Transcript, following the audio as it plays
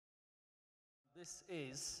This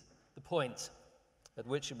is the point at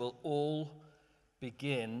which it will all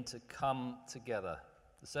begin to come together.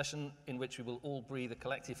 The session in which we will all breathe a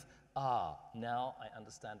collective, "Ah, now I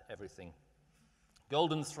understand everything."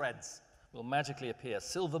 Golden threads will magically appear,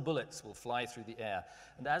 silver bullets will fly through the air,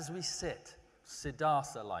 and as we sit,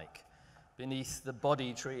 Siddhartha-like, beneath the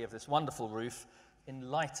body tree of this wonderful roof,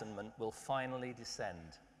 enlightenment will finally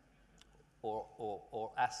descend,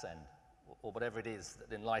 or ascend, or whatever it is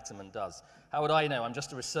that enlightenment does. How would I know? I'm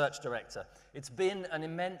just a research director. It's been an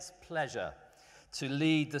immense pleasure to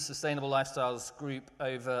lead the Sustainable Lifestyles group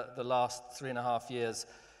over the last 3.5 years,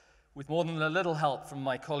 with more than a little help from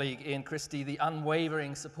my colleague Ian Christie, the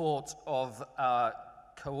unwavering support of our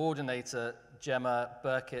coordinator Gemma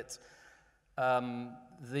Burkitt,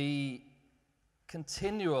 the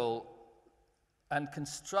continual and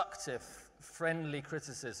constructive friendly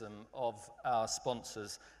criticism of our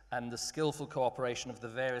sponsors, and the skillful cooperation of the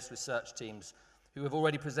various research teams who have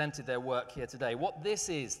already presented their work here today. What this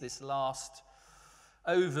is, this last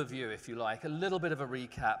overview, if you like, a little bit of a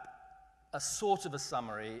recap, a sort of a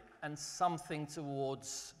summary, and something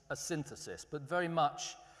towards a synthesis, but very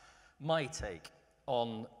much my take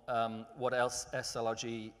on what else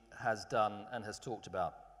SLRG has done and has talked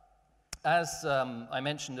about. As I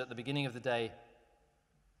mentioned at the beginning of the day,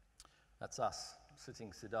 that's us,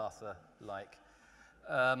 sitting Siddhartha-like.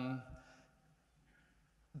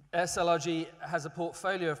 SLRG has a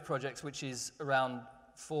portfolio of projects which is around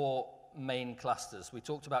 4 main clusters. We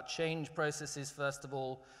talked about change processes, first of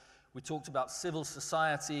all. We talked about civil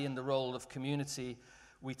society and the role of community.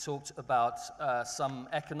 We talked about some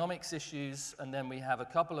economics issues, and then we have a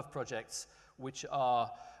couple of projects which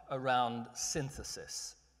are around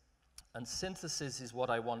synthesis. And synthesis is what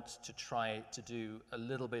I want to try to do a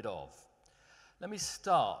little bit of. Let me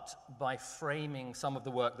start by framing some of the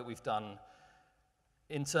work that we've done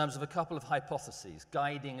in terms of a couple of hypotheses,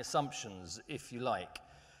 guiding assumptions, if you like,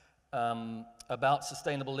 about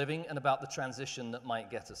sustainable living and about the transition that might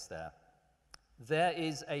get us there. There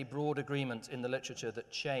is a broad agreement in the literature that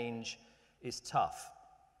change is tough.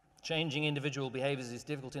 Changing individual behaviors is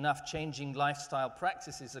difficult enough. Changing lifestyle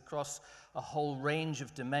practices across a whole range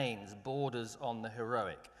of domains borders on the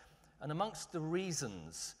heroic. And amongst the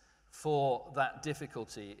reasons for that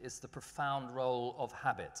difficulty is the profound role of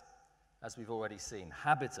habit, as we've already seen.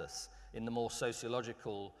 Habitus in the more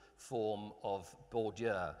sociological form of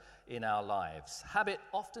Bourdieu in our lives. Habit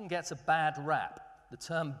often gets a bad rap. The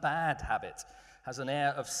term bad habit has an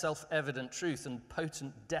air of self-evident truth and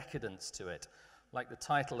potent decadence to it, like the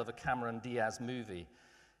title of a Cameron Diaz movie.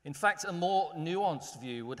 In fact, a more nuanced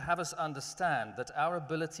view would have us understand that our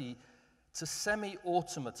ability to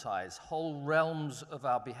semi-automatize whole realms of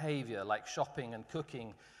our behavior, like shopping and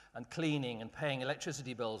cooking and cleaning and paying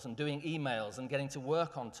electricity bills and doing emails and getting to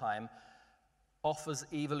work on time, offers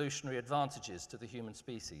evolutionary advantages to the human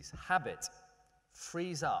species. Habit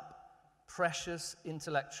frees up precious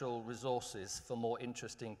intellectual resources for more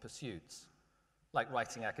interesting pursuits, like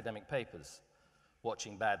writing academic papers,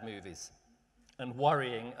 watching bad movies, and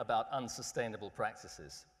worrying about unsustainable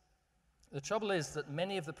practices. The trouble is that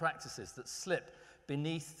many of the practices that slip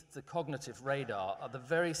beneath the cognitive radar are the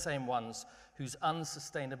very same ones whose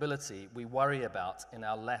unsustainability we worry about in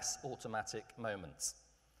our less automatic moments.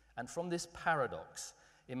 And from this paradox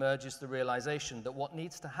emerges the realization that what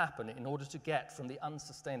needs to happen in order to get from the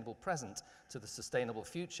unsustainable present to the sustainable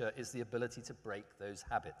future is the ability to break those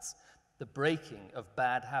habits. The breaking of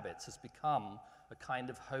bad habits has become a kind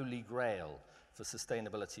of holy grail for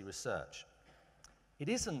sustainability research. It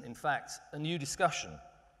isn't, in fact, a new discussion.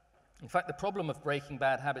 In fact, the problem of breaking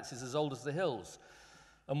bad habits is as old as the hills,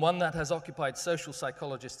 and one that has occupied social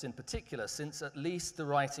psychologists in particular since at least the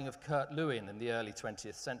writing of Kurt Lewin in the early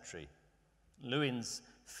 20th century. Lewin's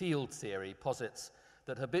field theory posits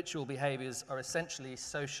that habitual behaviors are essentially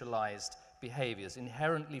socialized behaviors,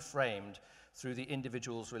 inherently framed through the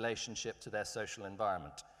individual's relationship to their social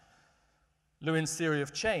environment. Lewin's theory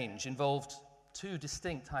of change involved 2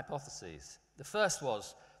 distinct hypotheses. The first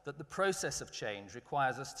was that the process of change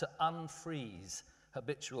requires us to unfreeze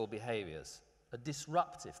habitual behaviors, a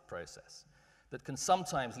disruptive process that can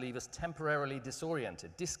sometimes leave us temporarily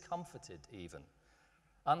disoriented, discomforted even.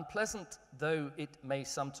 Unpleasant though it may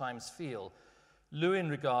sometimes feel, Lewin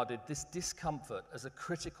regarded this discomfort as a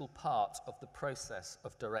critical part of the process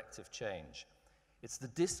of directive change. It's the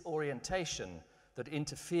disorientation that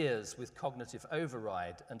interferes with cognitive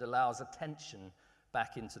override and allows attention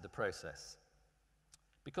back into the process.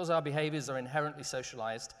 Because our behaviors are inherently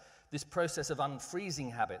socialized, this process of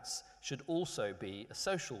unfreezing habits should also be a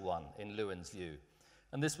social one in Lewin's view.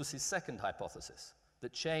 And this was his second hypothesis,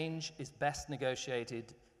 that change is best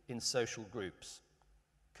negotiated in social groups.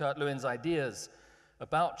 Kurt Lewin's ideas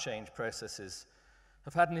about change processes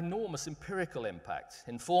have had an enormous empirical impact,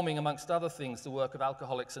 informing, amongst other things, the work of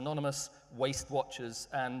Alcoholics Anonymous, Waste Watchers,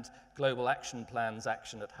 and Global Action Plan's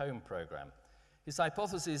Action at Home program. His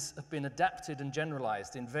hypotheses have been adapted and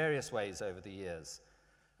generalized in various ways over the years,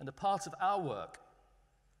 and a part of our work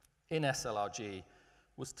in SLRG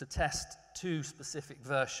was to test two specific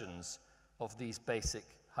versions of these basic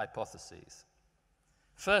hypotheses.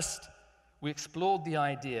 First, we explored the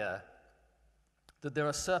idea that there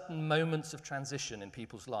are certain moments of transition in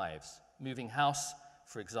people's lives, moving house,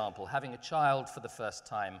 for example, having a child for the first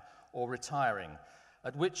time, or retiring,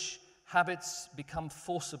 at which habits become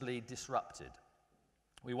forcibly disrupted.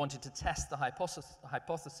 We wanted to test the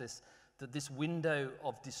hypothesis that this window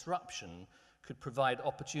of disruption could provide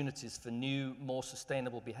opportunities for new, more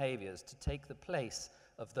sustainable behaviors to take the place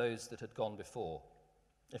of those that had gone before.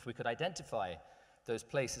 If we could identify those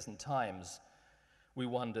places and times, we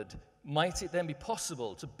wondered, might it then be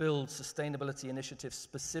possible to build sustainability initiatives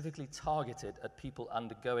specifically targeted at people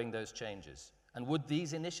undergoing those changes? And would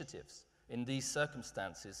these initiatives, in these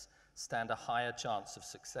circumstances, stand a higher chance of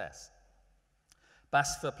success?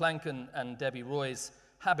 Bas Verplanken and Debbie Roy's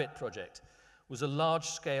Habit Project was a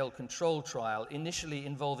large-scale control trial initially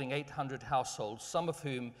involving 800 households, some of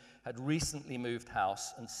whom had recently moved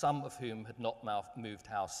house and some of whom had not moved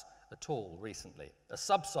house at all recently. A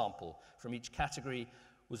subsample from each category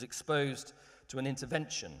was exposed to an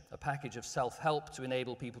intervention, a package of self-help to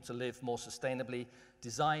enable people to live more sustainably,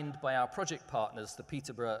 designed by our project partners, the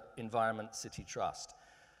Peterborough Environment City Trust.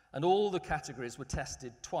 And all the categories were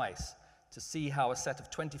tested twice to see how a set of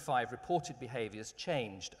 25 reported behaviors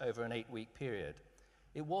changed over an 8-week period.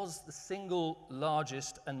 It was the single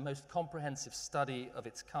largest and most comprehensive study of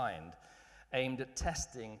its kind aimed at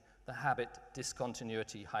testing the habit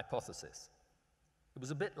discontinuity hypothesis. It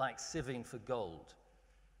was a bit like sieving for gold.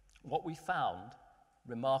 What we found,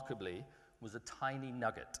 remarkably, was a tiny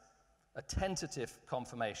nugget, a tentative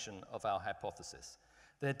confirmation of our hypothesis.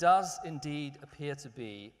 There does indeed appear to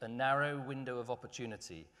be a narrow window of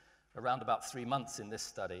opportunity, around about 3 months in this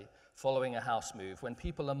study, following a house move, when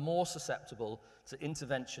people are more susceptible to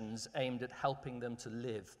interventions aimed at helping them to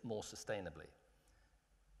live more sustainably.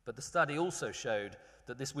 But the study also showed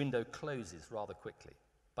that this window closes rather quickly.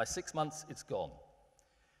 By 6 months, it's gone.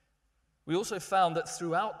 We also found that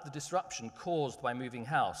throughout the disruption caused by moving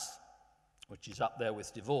house, which is up there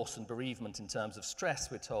with divorce and bereavement in terms of stress,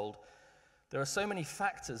 we're told, there are so many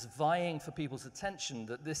factors vying for people's attention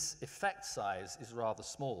that this effect size is rather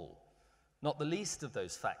small. Not the least of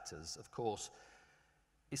those factors, of course,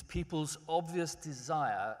 is people's obvious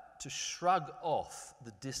desire to shrug off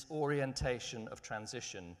the disorientation of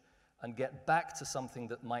transition and get back to something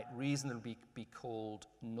that might reasonably be called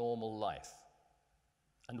normal life.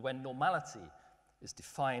 And when normality is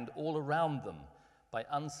defined all around them by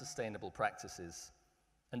unsustainable practices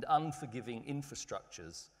and unforgiving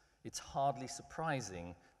infrastructures, it's hardly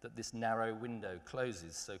surprising that this narrow window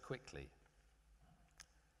closes so quickly.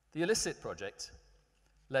 The Illicit Project,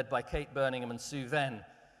 led by Kate Birmingham and Sue Venn,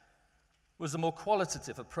 was a more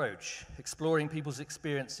qualitative approach, exploring people's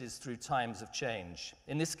experiences through times of change.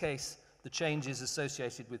 In this case, the changes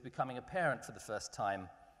associated with becoming a parent for the first time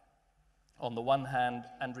on the one hand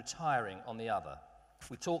and retiring on the other.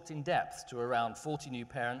 We talked in depth to around 40 new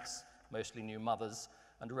parents, mostly new mothers,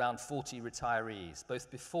 and around 40 retirees, both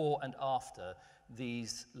before and after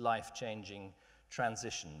these life-changing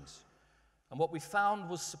transitions. And what we found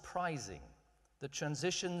was surprising. The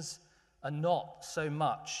transitions are not so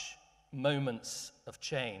much moments of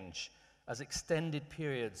change as extended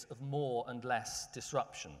periods of more and less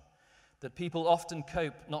disruption. That people often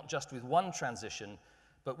cope not just with one transition,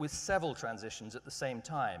 but with several transitions at the same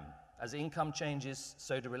time. As income changes,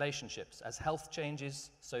 so do relationships. As health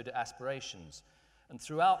changes, so do aspirations. And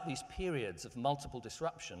throughout these periods of multiple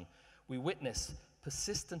disruption, we witness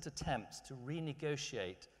persistent attempts to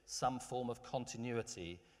renegotiate some form of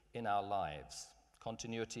continuity in our lives.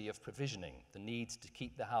 Continuity of provisioning, the need to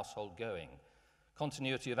keep the household going.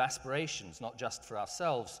 Continuity of aspirations, not just for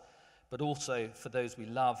ourselves, but also for those we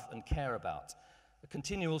love and care about. A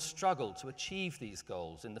continual struggle to achieve these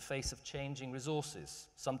goals in the face of changing resources,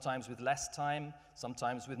 sometimes with less time,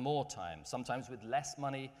 sometimes with more time, sometimes with less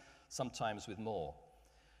money, sometimes with more.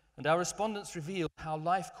 And our respondents revealed how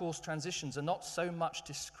life course transitions are not so much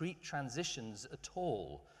discrete transitions at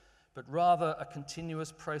all, but rather a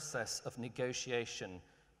continuous process of negotiation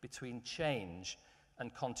between change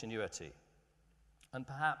and continuity. And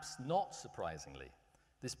perhaps not surprisingly,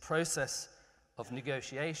 this process of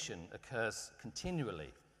negotiation occurs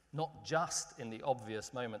continually, not just in the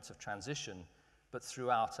obvious moments of transition, but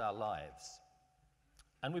throughout our lives.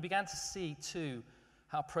 And we began to see, too,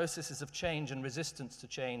 how processes of change and resistance to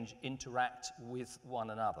change interact with one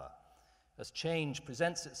another. As change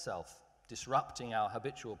presents itself, disrupting our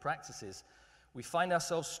habitual practices, we find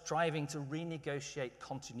ourselves striving to renegotiate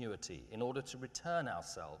continuity in order to return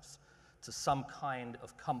ourselves to some kind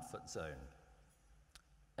of comfort zone.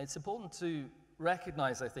 And it's important to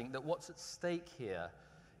recognize, I think, that what's at stake here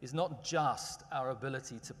is not just our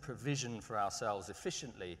ability to provision for ourselves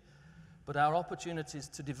efficiently, but our opportunities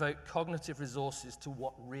to devote cognitive resources to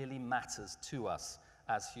what really matters to us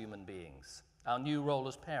as human beings. Our new role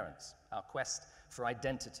as parents, our quest for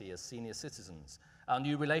identity as senior citizens, our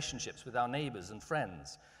new relationships with our neighbors and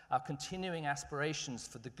friends, our continuing aspirations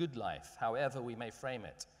for the good life, however we may frame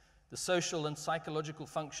it, the social and psychological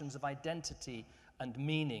functions of identity and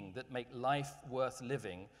meaning that make life worth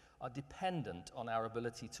living are dependent on our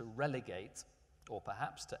ability to relegate, or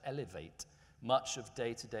perhaps to elevate, much of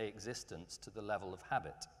day-to-day existence to the level of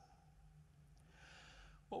habit.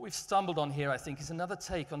 What we've stumbled on here, I think, is another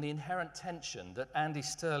take on the inherent tension that Andy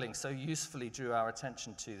Sterling so usefully drew our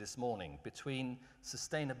attention to this morning between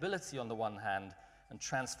sustainability on the one hand and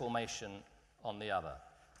transformation on the other.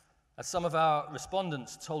 As some of our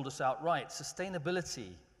respondents told us outright,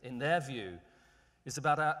 sustainability, in their view, is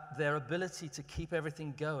about their ability to keep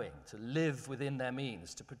everything going, to live within their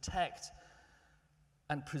means, to protect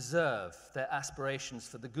and preserve their aspirations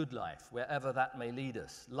for the good life, wherever that may lead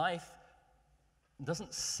us. Life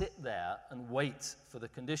doesn't sit there and wait for the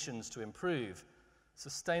conditions to improve.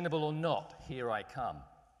 Sustainable or not, here I come.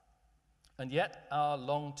 And yet, our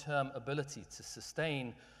long-term ability to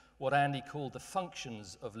sustain what Andy called the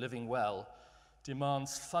functions of living well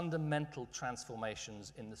demands fundamental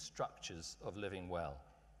transformations in the structures of living well.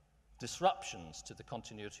 Disruptions to the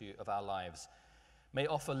continuity of our lives may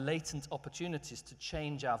offer latent opportunities to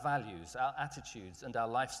change our values, our attitudes, and our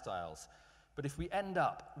lifestyles. But if we end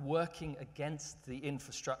up working against the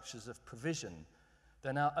infrastructures of provision,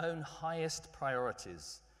 then our own highest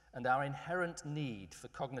priorities and our inherent need for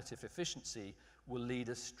cognitive efficiency will lead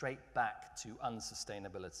us straight back to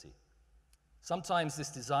unsustainability. Sometimes this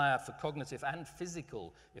desire for cognitive and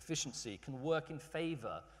physical efficiency can work in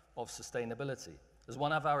favor of sustainability. As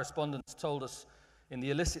one of our respondents told us in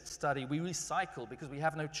the illicit study, we recycle because we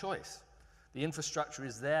have no choice. The infrastructure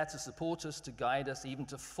is there to support us, to guide us, even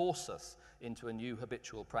to force us into a new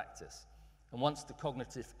habitual practice. And once the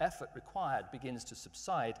cognitive effort required begins to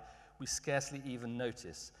subside, we scarcely even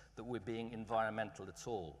notice that we're being environmental at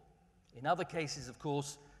all. In other cases, of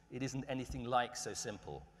course, it isn't anything like so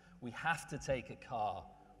simple. We have to take a car,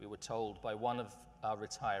 we were told by one of our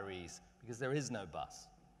retirees, because there is no bus.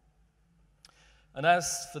 And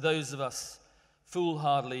as for those of us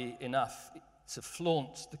foolhardily enough to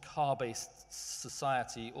flaunt the car-based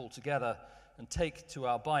society altogether and take to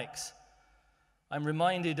our bikes, I'm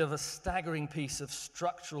reminded of a staggering piece of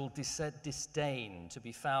structural disdain to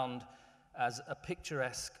be found as a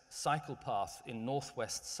picturesque cycle path in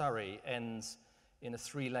northwest Surrey ends in a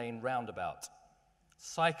 3-lane roundabout.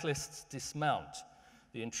 Cyclists dismount.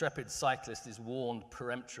 The intrepid cyclist is warned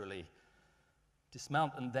peremptorily.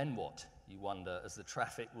 Dismount and then what, you wonder, as the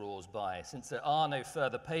traffic roars by, since there are no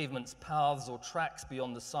further pavements, paths, or tracks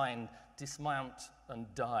beyond the sign, dismount and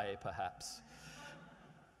die, perhaps.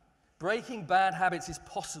 Breaking bad habits is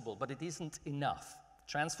possible, but it isn't enough.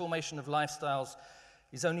 Transformation of lifestyles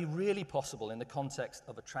is only really possible in the context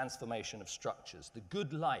of a transformation of structures. The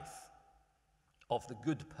good life of the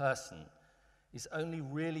good person is only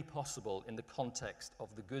really possible in the context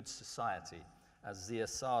of the good society, as Zia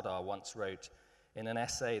Sardar once wrote in an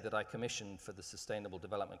essay that I commissioned for the Sustainable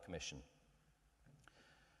Development Commission.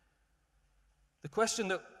 The question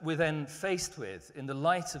that we're then faced with in the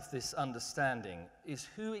light of this understanding is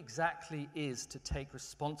who exactly is to take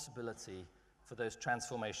responsibility for those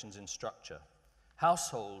transformations in structure.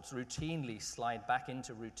 Households routinely slide back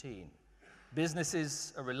into routine.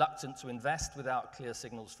 Businesses are reluctant to invest without clear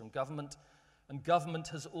signals from government, and government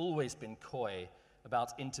has always been coy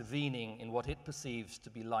about intervening in what it perceives to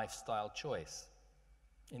be lifestyle choice.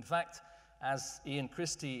 In fact, as Ian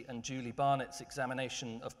Christie and Julie Barnett's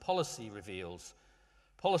examination of policy reveals,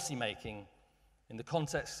 policymaking in the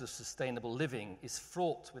context of sustainable living is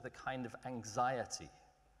fraught with a kind of anxiety.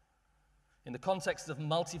 In the context of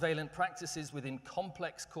multivalent practices within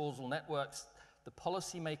complex causal networks, the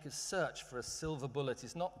policymaker's search for a silver bullet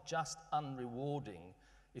is not just unrewarding,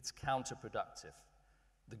 it's counterproductive.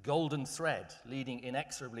 The golden thread leading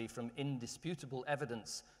inexorably from indisputable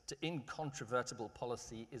evidence to incontrovertible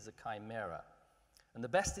policy is a chimera. And the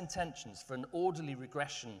best intentions for an orderly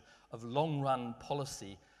regression of long-run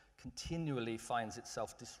policy continually finds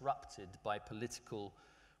itself disrupted by political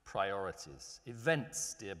priorities.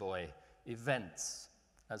 Events, dear boy, events,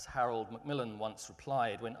 as Harold Macmillan once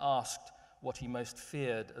replied when asked what he most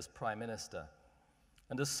feared as Prime Minister.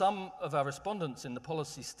 And as some of our respondents in the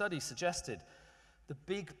policy study suggested, the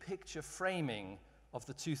big picture framing of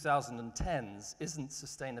the 2010s isn't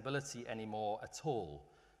sustainability anymore at all,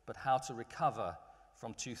 but how to recover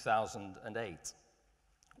from 2008.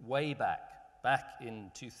 Way back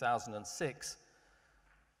in 2006,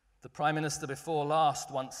 the Prime Minister before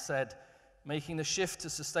last once said, "Making the shift to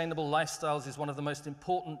sustainable lifestyles is one of the most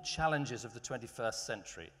important challenges of the 21st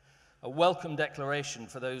century. A welcome declaration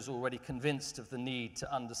for those already convinced of the need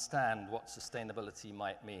to understand what sustainability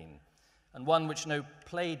might mean, and one which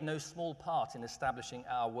played no small part in establishing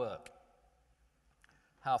our work."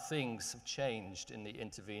 How things have changed in the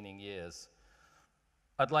intervening years.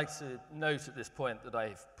 I'd like to note at this point that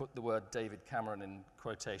I've put the word David Cameron in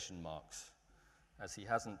quotation marks, as he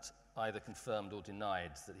hasn't either confirmed or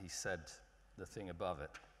denied that he said the thing above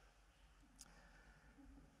it.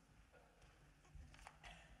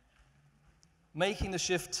 Making the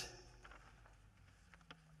shift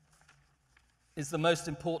is the most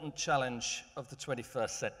important challenge of the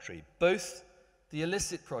 21st century. Both the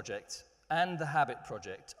Illicit Project and the Habit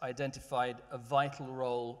Project identified a vital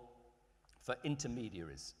role for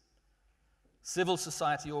intermediaries, civil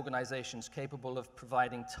society organizations capable of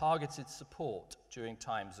providing targeted support during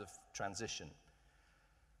times of transition.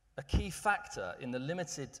 A key factor in the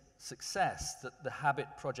limited success that the Habit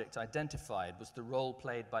Project identified was the role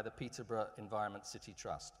played by the Peterborough Environment City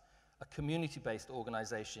Trust, a community-based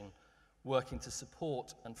organization working to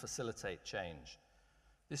support and facilitate change.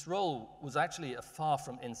 This role was actually a far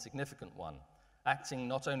from insignificant one, acting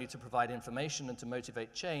not only to provide information and to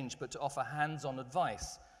motivate change, but to offer hands-on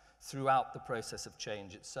advice throughout the process of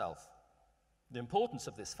change itself. The importance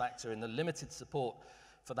of this factor in the limited support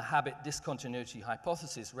for the habit discontinuity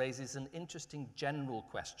hypothesis raises an interesting general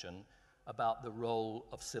question about the role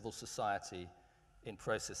of civil society in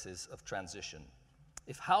processes of transition.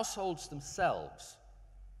 If households themselves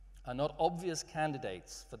are not obvious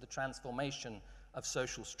candidates for the transformation of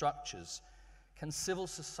social structures, can civil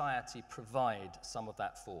society provide some of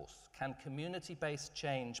that force? Can community-based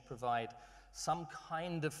change provide some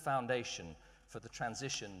kind of foundation for the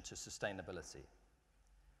transition to sustainability?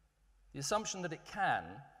 The assumption that it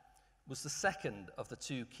can was the second of the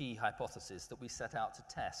two key hypotheses that we set out to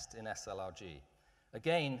test in SLRG.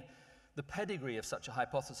 Again, the pedigree of such a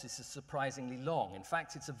hypothesis is surprisingly long. In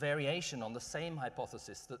fact, it's a variation on the same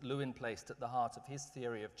hypothesis that Lewin placed at the heart of his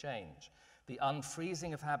theory of change. The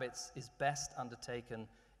unfreezing of habits is best undertaken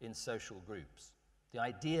in social groups. The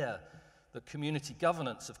idea that community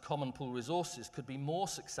governance of common pool resources could be more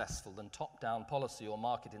successful than top-down policy or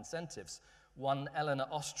market incentives won Elinor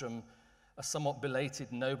Ostrom a somewhat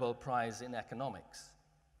belated Nobel Prize in economics.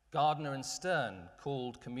 Gardner and Stern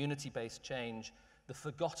called community-based change the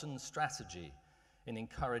forgotten strategy in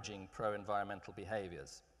encouraging pro-environmental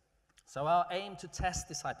behaviors. So our aim to test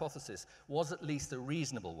this hypothesis was at least a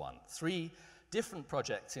reasonable one. 3 different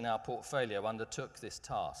projects in our portfolio undertook this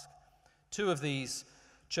task. 2 of these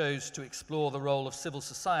chose to explore the role of civil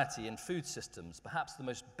society in food systems, perhaps the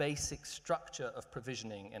most basic structure of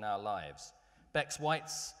provisioning in our lives. Bex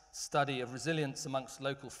White's study of resilience amongst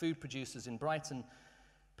local food producers in Brighton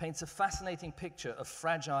paints a fascinating picture of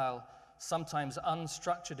fragile, sometimes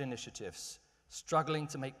unstructured initiatives struggling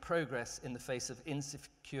to make progress in the face of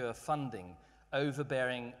insecure funding,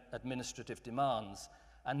 overbearing administrative demands,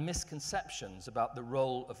 and misconceptions about the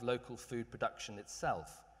role of local food production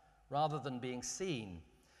itself, rather than being seen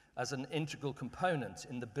as an integral component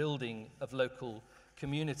in the building of local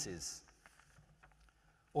communities.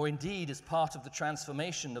 Or indeed, as part of the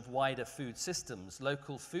transformation of wider food systems,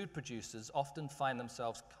 local food producers often find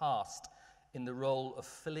themselves cast in the role of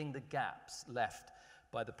filling the gaps left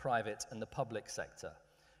by the private and the public sector,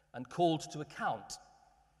 and called to account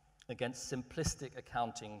against simplistic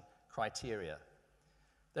accounting criteria.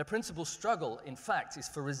 Their principal struggle, in fact, is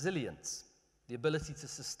for resilience, the ability to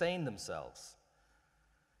sustain themselves.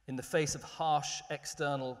 In the face of harsh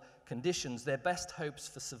external conditions, their best hopes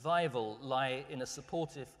for survival lie in a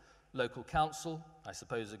supportive local council, I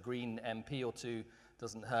suppose a Green MP or 2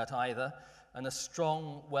 doesn't hurt either, and a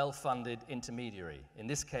strong, well-funded intermediary, in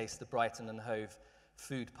this case the Brighton and Hove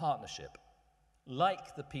Food Partnership.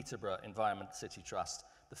 Like the Peterborough Environment City Trust,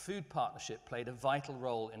 the Food Partnership played a vital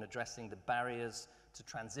role in addressing the barriers to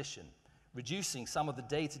transition, reducing some of the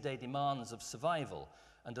day-to-day demands of survival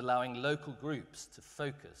and allowing local groups to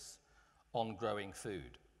focus on growing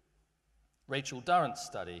food. Rachel Durrant's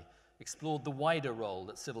study explored the wider role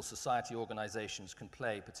that civil society organizations can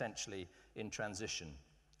play potentially in transition.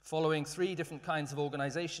 Following 3 different kinds of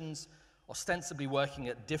organizations, ostensibly working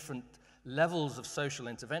at different levels of social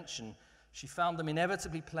intervention, she found them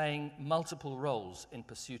inevitably playing multiple roles in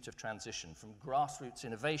pursuit of transition, from grassroots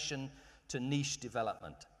innovation to niche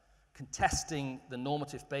development, contesting the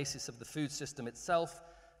normative basis of the food system itself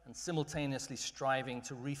and simultaneously striving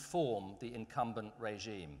to reform the incumbent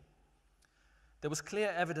regime. There was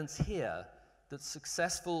clear evidence here that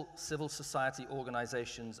successful civil society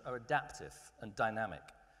organizations are adaptive and dynamic,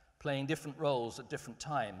 playing different roles at different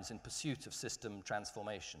times in pursuit of system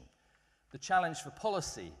transformation. The challenge for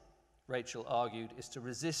policy, Rachel argued, is to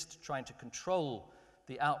resist trying to control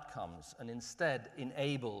the outcomes and instead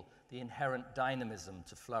enable the inherent dynamism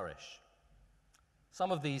to flourish.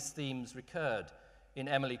 Some of these themes recurred in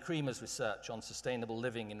Emily Creamer's research on sustainable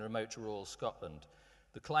living in remote rural Scotland.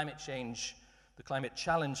 The Climate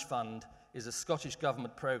Challenge Fund is a Scottish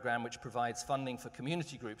government programme which provides funding for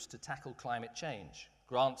community groups to tackle climate change.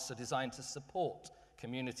 Grants are designed to support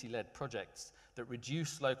community-led projects that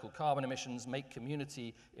reduce local carbon emissions, make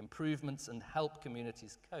community improvements, and help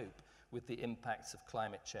communities cope with the impacts of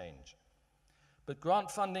climate change. But grant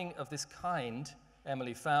funding of this kind,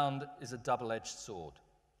 Emily found, is a double-edged sword,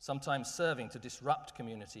 sometimes serving to disrupt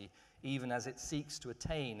community even as it seeks to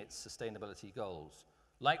attain its sustainability goals.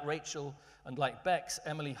 Like Rachel and like Bex,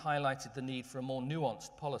 Emily highlighted the need for a more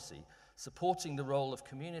nuanced policy, supporting the role of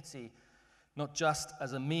community not just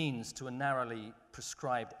as a means to a narrowly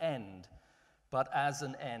prescribed end, but as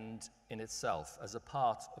an end in itself, as a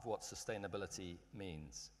part of what sustainability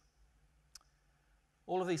means.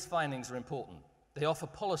 All of these findings are important. They offer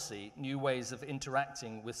policy new ways of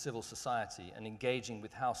interacting with civil society and engaging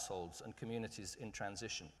with households and communities in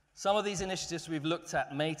transition. Some of these initiatives we've looked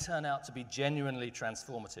at may turn out to be genuinely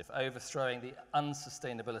transformative, overthrowing the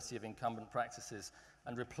unsustainability of incumbent practices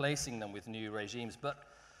and replacing them with new regimes. But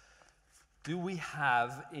do we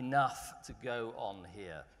have enough to go on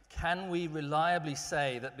here? Can we reliably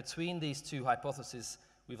say that between these 2 hypotheses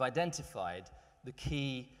we've identified the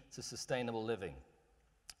key to sustainable living?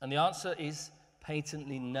 And the answer is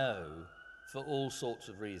patently no, for all sorts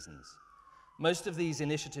of reasons. Most of these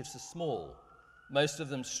initiatives are small. Most of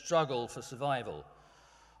them struggle for survival.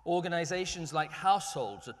 Organizations like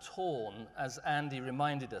households are torn, as Andy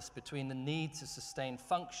reminded us, between the need to sustain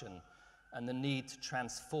function and the need to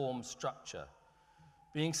transform structure.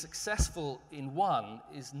 Being successful in one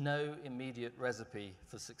is no immediate recipe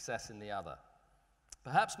for success in the other.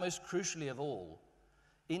 Perhaps most crucially of all,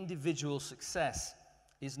 individual success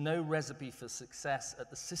is no recipe for success at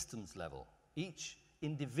the systems level. Each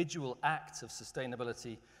individual act of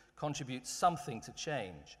sustainability contributes something to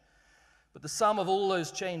change. But the sum of all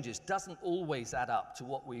those changes doesn't always add up to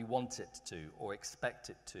what we want it to or expect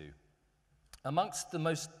it to. Amongst the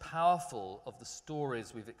most powerful of the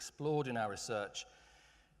stories we've explored in our research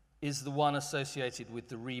is the one associated with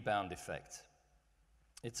the rebound effect.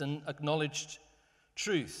 It's an acknowledged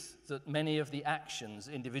truth that many of the actions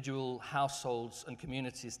individual households and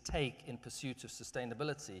communities take in pursuit of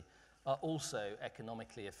sustainability are also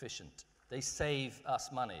economically efficient. They save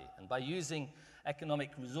us money, and by using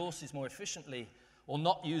economic resources more efficiently or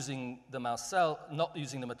not using them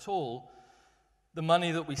at all, the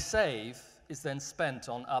money that we save is then spent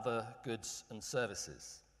on other goods and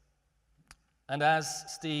services. And as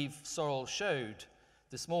Steve Sorrell showed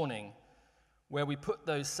this morning, where we put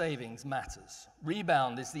those savings matters.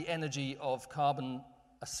 Rebound is the energy of carbon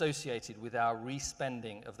associated with our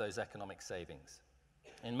respending of those economic savings.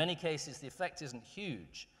 In many cases, the effect isn't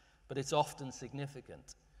huge, but it's often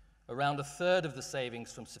significant. Around a third of the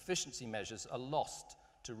savings from sufficiency measures are lost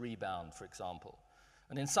to rebound, for example.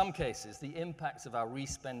 And in some cases, the impacts of our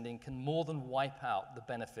respending can more than wipe out the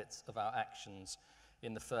benefits of our actions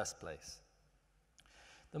in the first place.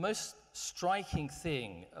 The most striking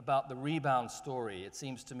thing about the rebound story, it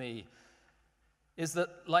seems to me, is that,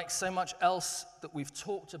 like so much else that we've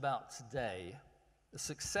talked about today, the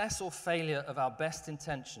success or failure of our best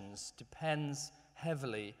intentions depends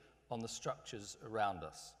heavily on the structures around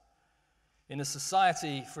us. In a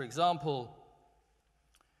society, for example,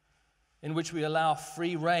 in which we allow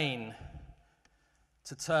free rein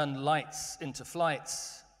to turn lights into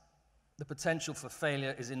flights, the potential for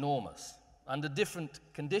failure is enormous. Under different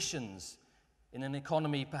conditions, in an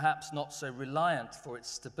economy perhaps not so reliant for its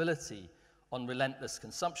stability on relentless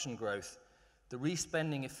consumption growth, the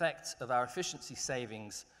respending effect of our efficiency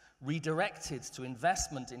savings, redirected to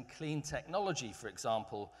investment in clean technology, for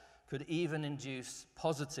example, could even induce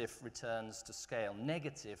positive returns to scale,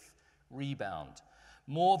 negative rebound,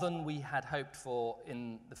 more than we had hoped for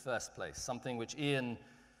in the first place, something which Ian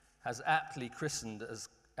has aptly christened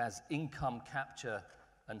as income capture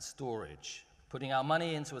and storage, putting our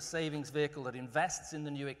money into a savings vehicle that invests in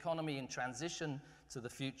the new economy in transition to the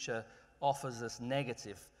future, offers us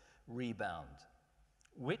negative rebound.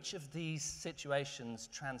 Which of these situations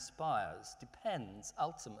transpires depends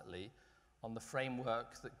ultimately on the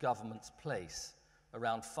framework that governments place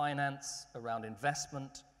around finance, around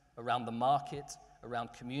investment, around the market, around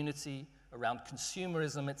community, around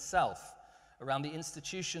consumerism itself, around the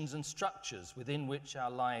institutions and structures within which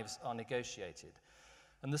our lives are negotiated.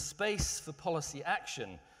 And the space for policy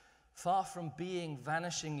action, far from being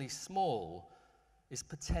vanishingly small, is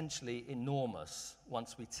potentially enormous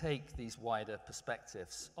once we take these wider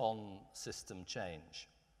perspectives on system change.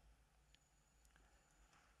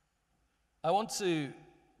 I want to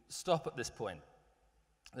stop at this point.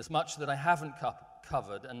 There's much that I haven't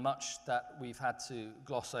covered and much that we've had to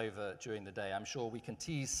gloss over during the day. I'm sure we can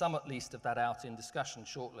tease some at least of that out in discussion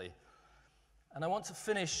shortly. And I want to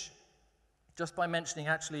finish just by mentioning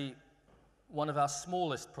actually one of our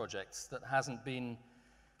smallest projects that hasn't been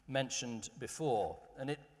mentioned before. And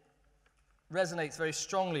it resonates very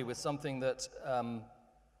strongly with something that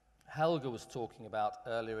Helga was talking about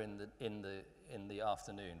earlier in the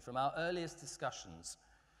afternoon. From our earliest discussions,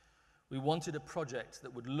 we wanted a project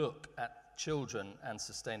that would look at children and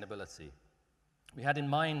sustainability. We had in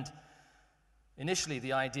mind initially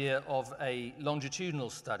the idea of a longitudinal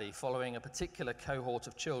study following a particular cohort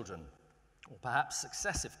of children, or perhaps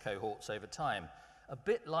successive cohorts over time, a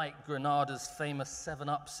bit like Granada's famous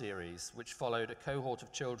 7-Up series, which followed a cohort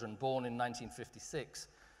of children born in 1956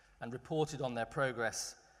 and reported on their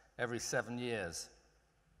progress every 7 years.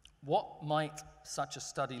 What might such a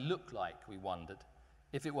study look like, we wondered,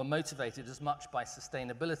 if it were motivated as much by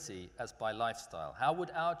sustainability as by lifestyle? How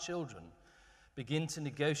would our children begin to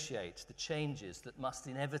negotiate the changes that must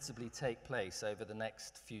inevitably take place over the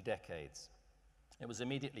next few decades? It was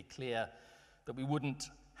immediately clear that we wouldn't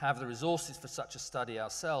have the resources for such a study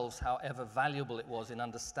ourselves, however valuable it was in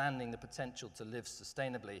understanding the potential to live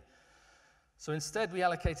sustainably. So instead, we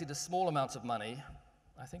allocated a small amount of money,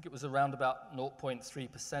 I think it was around about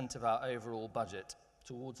 0.3% of our overall budget,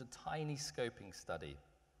 towards a tiny scoping study,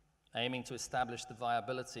 aiming to establish the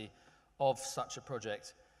viability of such a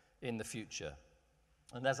project in the future.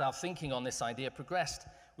 And as our thinking on this idea progressed,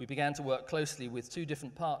 we began to work closely with 2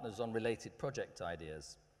 different partners on related project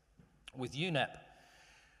ideas. With UNEP,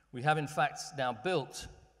 we have in fact now built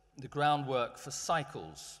the groundwork for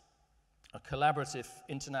Cycles, a collaborative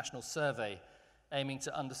international survey aiming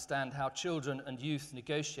to understand how children and youth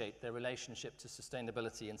negotiate their relationship to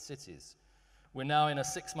sustainability in cities. We're now in a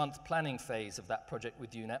 6-month planning phase of that project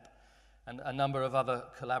with UNEP and a number of other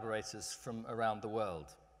collaborators from around the world.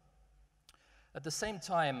 At the same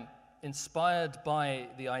time, inspired by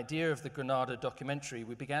the idea of the Granada documentary,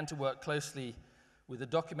 we began to work closely with a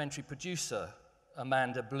documentary producer,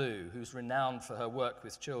 Amanda Blue, who's renowned for her work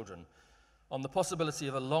with children, on the possibility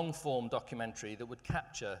of a long-form documentary that would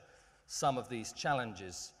capture some of these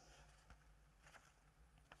challenges.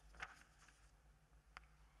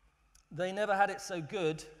 They never had it so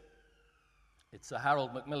good, it's a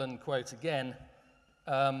Harold Macmillan quote again,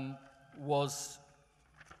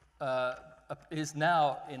 is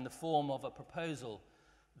now in the form of a proposal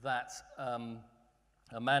that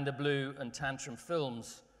Amanda Blue and Tantrum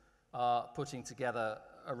Films are putting together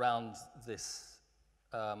around this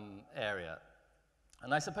area.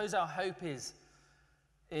 And I suppose our hope is,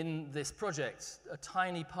 in this project, a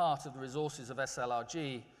tiny part of the resources of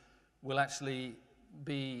SLRG will actually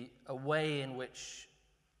be a way in which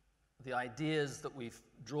the ideas that we've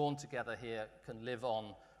drawn together here can live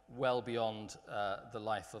on well beyond the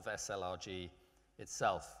life of SLRG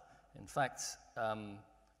itself. In fact,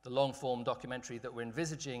 the long-form documentary that we're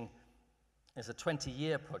envisaging is a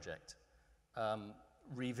 20-year project,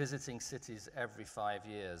 revisiting cities every 5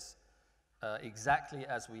 years, exactly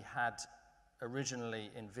as we had originally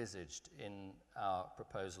envisaged in our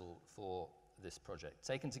proposal for this project.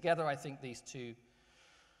 Taken together, I think these 2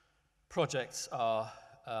 projects are,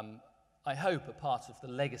 I hope, a part of the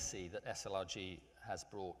legacy that SLRG has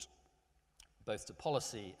brought both to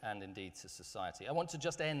policy and indeed to society. I want to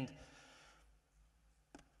just end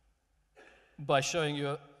by showing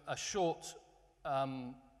you a short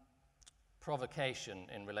provocation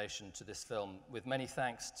in relation to this film, with many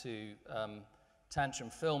thanks to Tantrum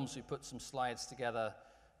Films, who put some slides together,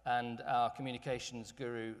 and our communications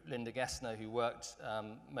guru, Linda Gessner, who worked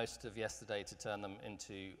most of yesterday to turn them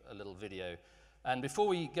into a little video. And before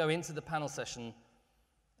we go into the panel session,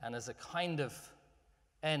 and as a kind of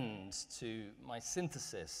end to my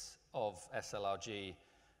synthesis of SLRG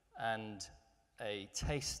and a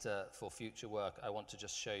taster for future work, I want to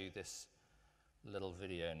just show you this little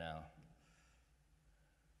video now.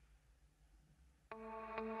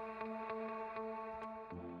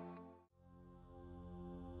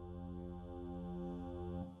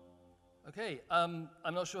 Okay, I'm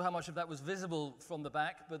not sure how much of that was visible from the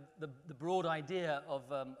back, but the broad idea of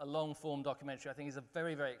a long-form documentary, I think, is a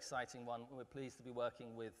very, very exciting one. We're pleased to be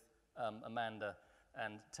working with Amanda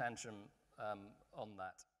and Tantrum on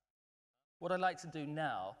that. What I'd like to do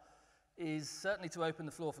now is certainly to open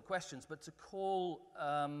the floor for questions, but to call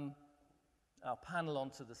our panel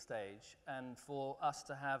onto the stage and for us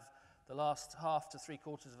to have the last half to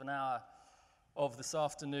 3/4 of an hour of this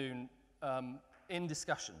afternoon in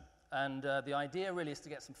discussion. And the idea really is to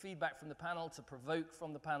get some feedback from the panel, to provoke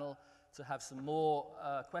from the panel, to have some more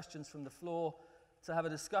questions from the floor, to have a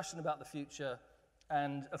discussion about the future,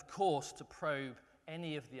 and of course to probe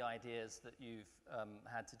any of the ideas that you've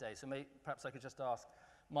had today. So perhaps I could just ask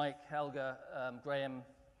Mike, Helga, Graham,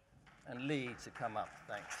 and Lee to come up.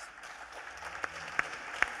 Thanks.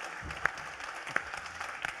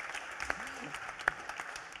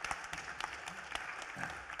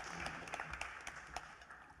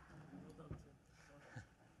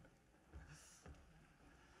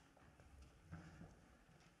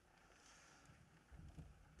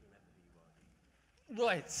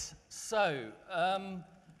 Right, so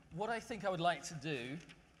what I think I would like to do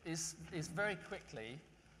is very quickly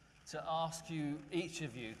to ask you, each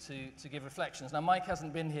of you, to give reflections. Now, Mike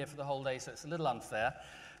hasn't been here for the whole day, so it's a little unfair,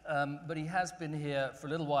 but he has been here for a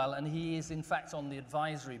little while, and he is, in fact, on the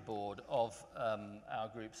advisory board of our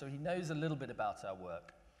group, so he knows a little bit about our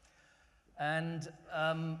work. And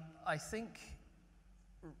I think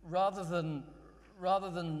rather than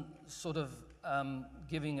sort of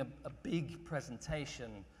giving a big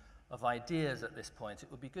presentation of ideas at this point, it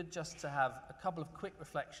would be good just to have a couple of quick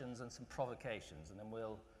reflections and some provocations, and then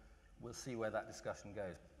we'll see where that discussion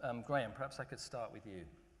goes. Graham, perhaps I could start with you.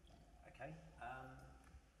 Okay.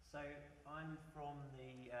 So I'm from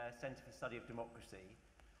the Centre for Study of Democracy,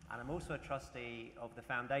 and I'm also a trustee of the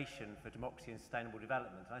Foundation for Democracy and Sustainable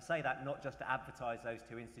Development. And I say that not just to advertise those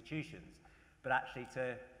two institutions, but actually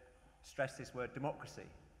to stress this word democracy,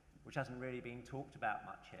 which hasn't really been talked about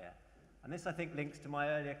much here. And this, I think, links to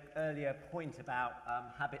my earlier point about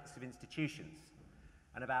habits of institutions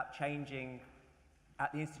and about changing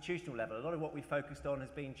at the institutional level. A lot of what we focused on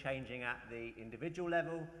has been changing at the individual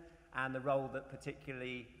level and the role that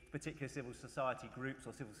particular civil society groups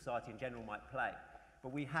or civil society in general might play.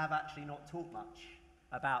 But we have actually not talked much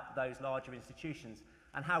about those larger institutions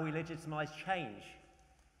and how we legitimise change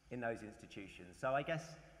in those institutions. So I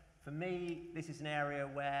guess for me, this is an area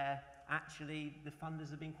where actually the funders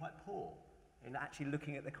have been quite poor in actually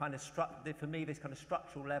looking at the kind of, for me, this kind of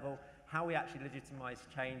structural level, how we actually legitimise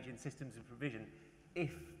change in systems of provision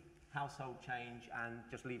if household change and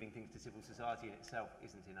just leaving things to civil society in itself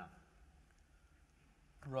isn't enough.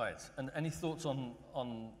 Right, and any thoughts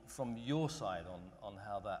from your side on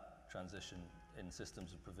how that transition in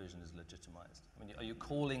systems of provision is legitimised? I mean, are you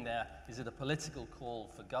calling there, is it a political call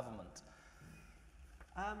for government?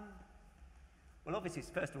 Well, obviously,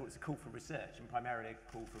 first of all, it's a call for research, and primarily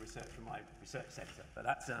a call for research from my research centre. But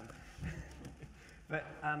that's,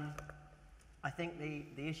 I think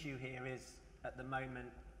the issue here is, at the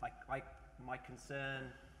moment, my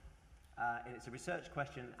concern, and it's a research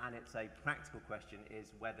question and it's a practical question,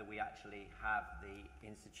 is whether we actually have the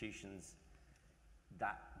institutions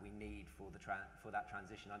that we need for that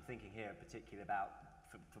transition. I'm thinking here particularly about,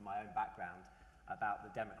 from my own background, about the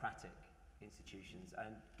democratic institutions,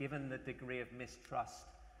 and given the degree of mistrust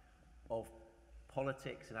of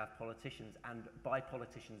politics and our politicians and by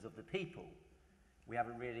politicians of the people, we have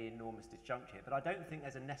a really enormous disjuncture here. But I don't think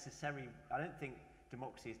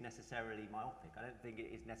democracy is necessarily myopic. I don't think it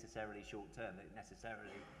is necessarily short-term, that it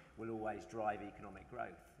necessarily will always drive economic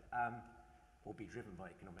growth, or be driven by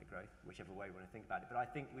economic growth, whichever way we want to think about it. But I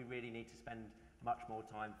think we really need to spend much more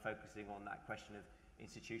time focusing on that question of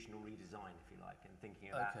institutional redesign, if you like, and thinking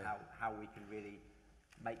about how we can really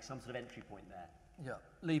make some sort of entry point there. Yeah.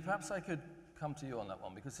 Lee, perhaps I could come to you on that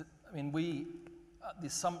one, because, I mean, the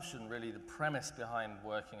assumption, really, the premise behind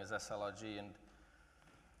working as SLRG and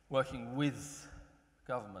working with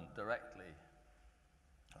government directly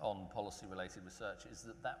on policy-related research is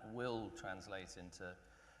that will translate into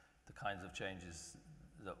the kinds of changes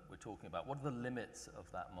that we're talking about. What are the limits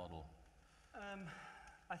of that model?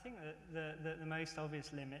 I think that the most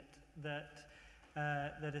obvious limit that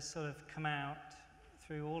has sort of come out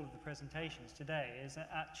through all of the presentations today is that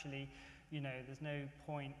actually, there's no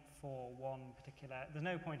point for one particular, there's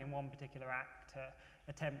no point in one particular actor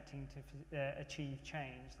attempting to achieve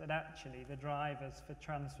change, that actually the drivers for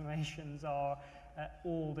transformations are at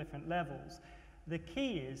all different levels. The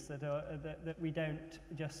key is that we don't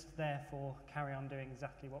just therefore carry on doing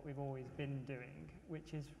exactly what we've always been doing,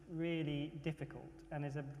 which is really difficult and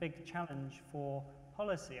is a big challenge for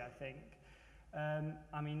policy, I think.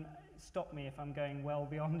 I mean, stop me if I'm going well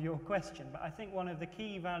beyond your question, but I think one of the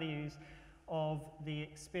key values of the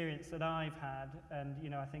experience that I've had, and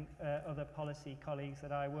I think other policy colleagues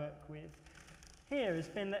that I work with here, has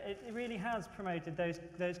been that it really has promoted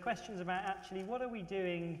those questions about actually what are we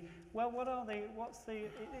doing, well,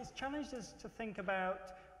 it's challenged us to think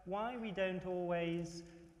about why we don't always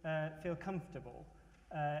feel comfortable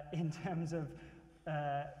in terms of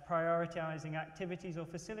prioritising activities or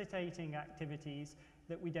facilitating activities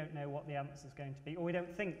that we don't know what the answer is going to be, or we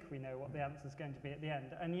don't think we know what the answer is going to be at the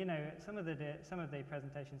end. And some of the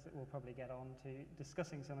presentations that we'll probably get on to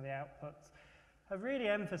discussing some of the outputs have really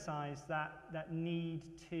emphasised that need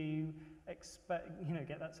to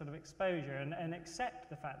get that sort of exposure and accept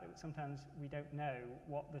the fact that sometimes we don't know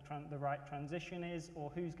what the right transition is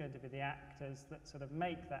or who's going to be the actors that sort of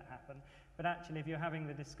make that happen. But actually, if you're having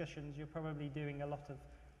the discussions, you're probably doing a lot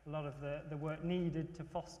of the work needed to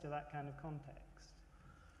foster that kind of context.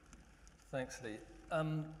 Thanks, Lee.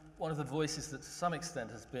 One of the voices that to some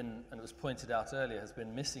extent has been, and it was pointed out earlier, has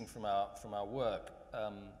been missing from our work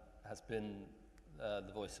has been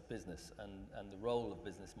the voice of business and the role of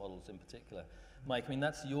business models in particular. Mike, I mean,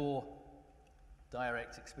 that's your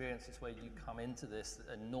direct experience. It's where you come into this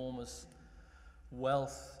enormous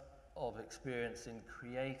wealth of experience in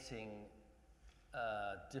creating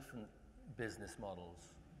different business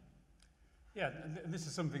models. Yeah, this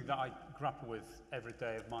is something that I grapple with every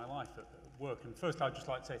day of my life at work. And first, I'd just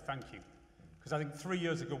like to say thank you. Because I think 3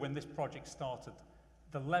 years ago when this project started,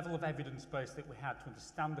 the level of evidence base that we had to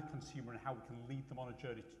understand the consumer and how we can lead them on a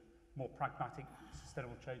journey to more pragmatic,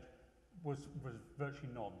 sustainable change was virtually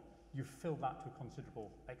none. You've filled that to a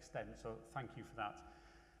considerable extent, so thank you for that.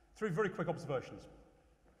 3 very quick observations.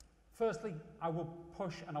 Firstly, I will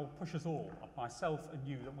push us all, myself and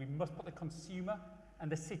you, that we must put the consumer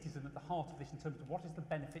and the citizen at the heart of this in terms of what is the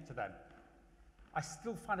benefit to them. I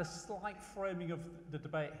still find a slight framing of the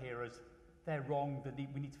debate here as they're wrong,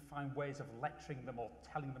 we need to find ways of lecturing them or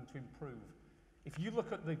telling them to improve. If you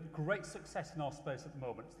look at the great success in our space at the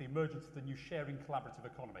moment, it's the emergence of the new sharing collaborative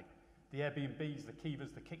economy. The Airbnbs, the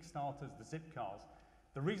Kivas, the Kickstarters, the Zipcars.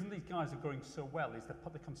 The reason these guys are going so well is they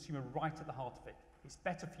put the consumer right at the heart of it. It's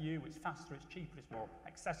better for you, it's faster, it's cheaper, it's more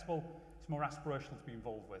accessible, it's more aspirational to be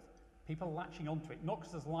involved with. People are latching onto it, not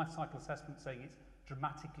because there's a life cycle assessment saying it's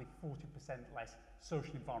dramatically 40% less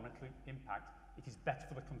social environmental impact. It is better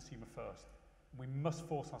for the consumer first. We must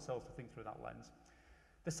force ourselves to think through that lens.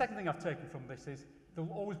 The second thing I've taken from this is there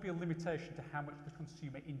will always be a limitation to how much the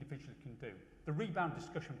consumer individually can do. The rebound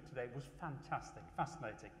discussion today was fantastic,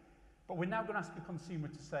 fascinating. But we're now going to ask a consumer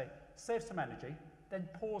to say, save some energy, then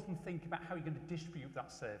pause and think about how you're going to distribute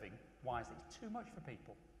that saving wisely. It's too much for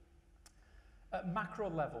people. At macro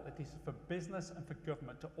level, it is for business and for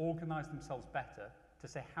government to organise themselves better to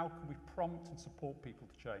say how can we prompt and support people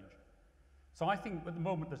to change. So I think at the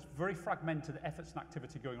moment there's very fragmented efforts and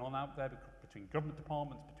activity going on out there between government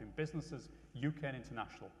departments, between businesses, UK and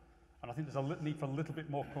international. And I think there's a need for a little bit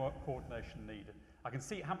more coordination needed. I can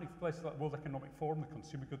see it happening for places like the World Economic Forum, the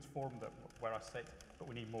Consumer Goods Forum, where I sit, but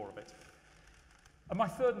we need more of it. And my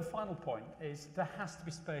third and final point is there has to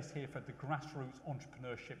be space here for the grassroots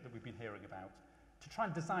entrepreneurship that we've been hearing about. To try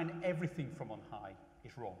and design everything from on high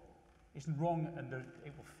is wrong. It's wrong and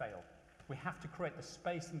it will fail. We have to create the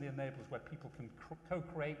space and the enablers where people can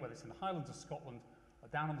co-create, whether it's in the Highlands of Scotland or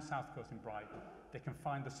down on the south coast in Brighton. They can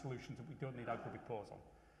find the solutions that we don't need our grubby paws on.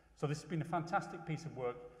 So this has been a fantastic piece of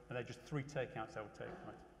work, and they're just 3 takeouts I would take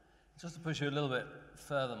from it. Just to push you a little bit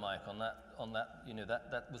further, Mike, on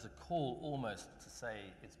that, that was a call almost to say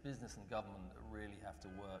it's business and government that really have to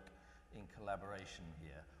work in collaboration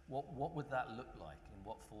here. What would that look like? In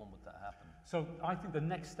what form would that happen? So I think the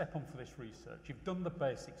next step on for this research, you've done the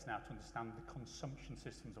basics now to understand the consumption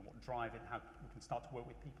systems and what drive it, how we can start to work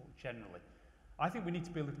with people generally. I think we need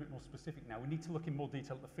to be a little bit more specific now. We need to look in more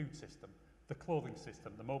detail at the food system, the clothing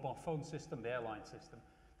system, the mobile phone system, the airline system,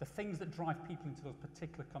 the things that drive people into those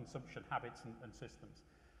particular consumption habits and systems.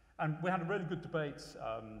 And we had a really good debate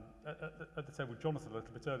at the table with Jonathan a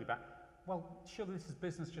little bit earlier about, well, surely this is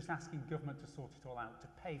business just asking government to sort it all out, to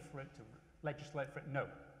pay for it, to legislate for it. No.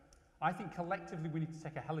 I think collectively we need to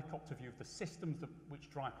take a helicopter view of the systems which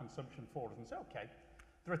drive consumption forward and say, okay,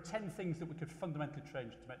 there are 10 things that we could fundamentally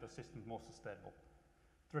change to make those systems more sustainable.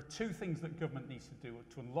 There are two things that government needs to do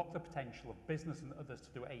to unlock the potential of business and others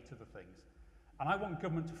to do 8 other things. And I want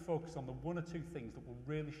government to focus on the 1 or 2 things that will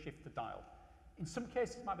really shift the dial. In some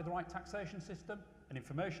cases, it might be the right taxation system, an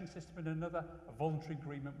information system in another, a voluntary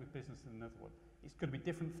agreement with business in another one. It's going to be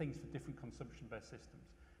different things for different consumption-based systems.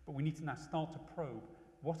 But we need to now start to probe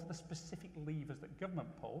what are the specific levers that government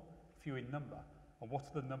pull, few in number, and what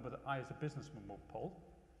are the number that I as a businessman will pull,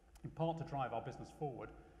 in part to drive our business forward.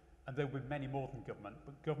 And there will be many more than government,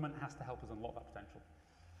 but government has to help us unlock that potential.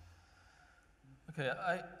 Okay,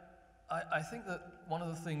 I think that one of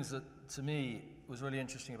the things that, to me, was really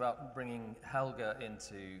interesting about bringing Helga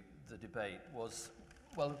into the debate was,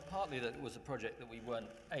 well, partly that it was a project that we weren't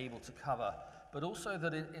able to cover, but also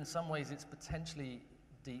that in some ways it's potentially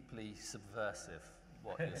deeply subversive,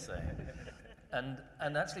 what you're saying.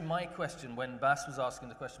 And actually my question, when Bas was asking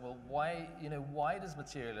the question, well, why does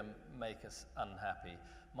materialism make us unhappy?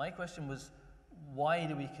 My question was, why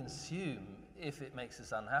do we consume if it makes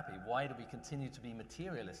us unhappy? Why do we continue to be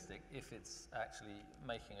materialistic if it's actually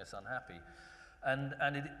making us unhappy?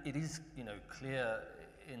 And it is, clear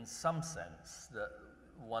in some sense that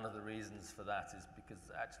one of the reasons for that is because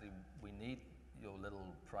actually we need your little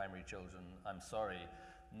primary children, I'm sorry,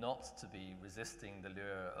 not to be resisting the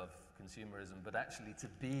lure of consumerism, but actually to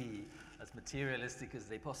be as materialistic as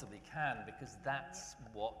they possibly can, because that's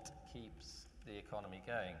what keeps the economy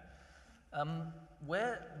going.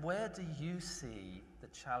 Where do you see the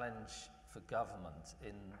challenge for government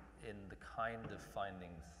in the kind of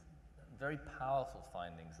findings, very powerful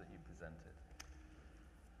findings that you presented?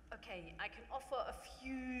 Okay, I can offer a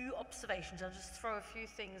few observations. I'll just throw a few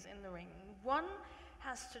things in the ring. One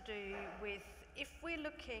has to do with, if we're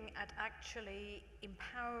looking at actually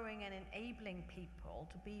empowering and enabling people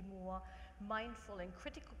to be more mindful and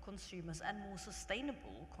critical consumers and more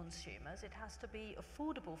sustainable consumers, it has to be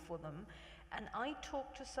affordable for them. And I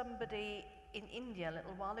talked to somebody in India a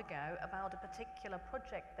little while ago about a particular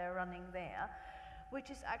project they're running there, which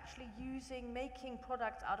is actually making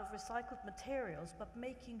products out of recycled materials, but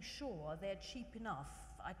making sure they're cheap enough.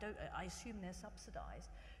 I assume they're subsidized.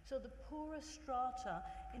 So the poorer strata,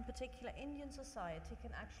 in particular Indian society,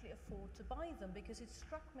 can actually afford to buy them, because it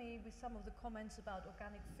struck me with some of the comments about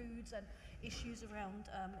organic foods and issues around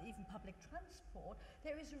even public transport,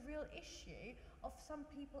 there is a real issue of some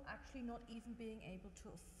people actually not even being able to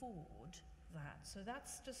afford that. So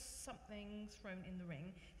that's just something thrown in the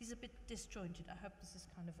ring. This is a bit disjointed. I hope this is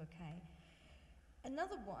kind of okay.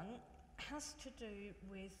 Another one has to do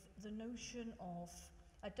with the notion of,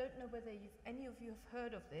 I don't know whether any of you have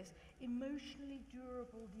heard of this, emotionally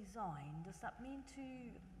durable design. Does that mean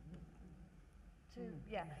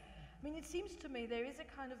yeah. I mean, it seems to me there is a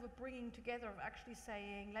kind of a bringing together of actually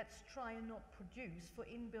saying, let's try and not produce for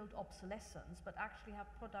inbuilt obsolescence, but actually have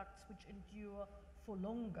products which endure for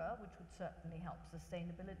longer, which would certainly help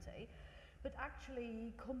sustainability, but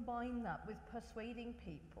actually combine that with persuading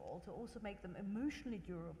people to also make them emotionally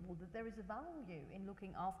durable, that there is a value in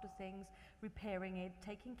looking after things, repairing it,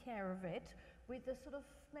 taking care of it, with a sort of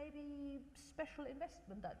maybe special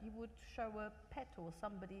investment that you would show a pet or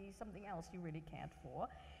something else you really cared for.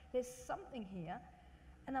 There's something here,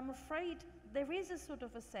 and I'm afraid there is a sort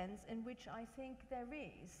of a sense in which I think there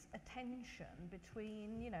is a tension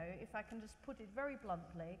between, if I can just put it very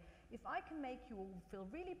bluntly, if I can make you all feel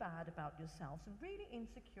really bad about yourselves and really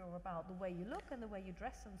insecure about the way you look and the way you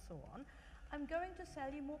dress and so on, I'm going to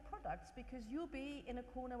sell you more products, because you'll be in a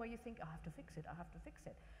corner where you think, I have to fix it, I have to fix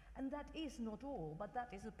it. And that is not all, but that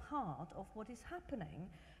is a part of what is happening.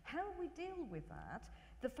 How we deal with that,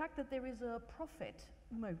 the fact that there is a profit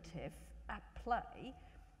motive at play,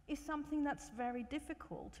 is something that's very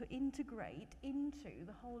difficult to integrate into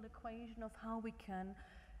the whole equation of how we can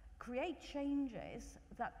create changes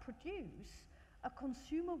that produce a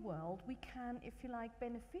consumer world we can, if you like,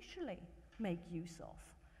 beneficially make use of.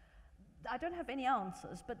 I don't have any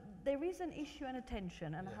answers, but there is an issue and a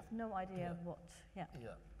tension, and I have no idea what. Yeah.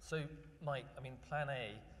 So, Mike, I mean, Plan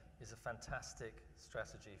A is a fantastic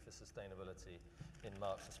strategy for sustainability in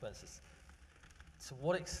Marks and Spencer's. To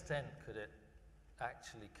what extent could it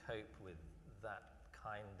actually cope with that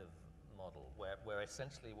kind of model, where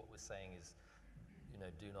essentially what we're saying is,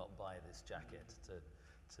 do not buy this jacket,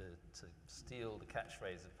 to steal the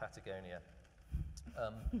catchphrase of Patagonia.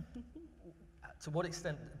 To what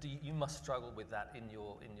extent do you must struggle with that in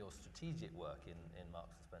your strategic work in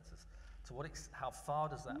Marks and Spencer's? How far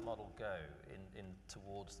does that model go in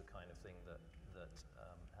towards the kind of thing that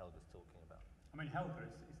Helga's talking about? I mean, Helga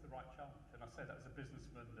is the right challenge, and I say that as a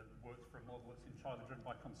businessman that works for a model that's entirely driven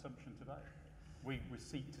by consumption today. We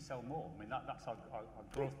seek to sell more. I mean, that's our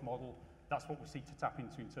growth model. That's what we seek to tap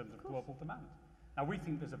into in terms of global demand. Now, we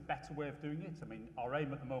think there's a better way of doing it. I mean, our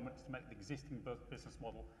aim at the moment is to make the existing business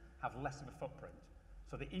model have less of a footprint.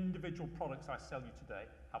 So the individual products I sell you today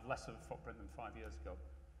have less of a footprint than 5 years ago,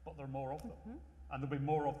 but there are more of them, and there'll be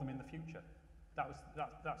more of them in the future. That's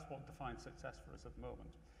what defines success for us at the moment.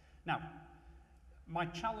 Now, my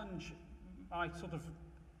challenge, that's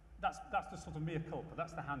the sort of mea culpa,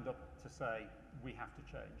 that's the hand up to say we have to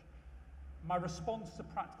change. My response to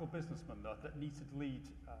practical businessmen, though, that need to lead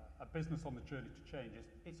a business on the journey to change is,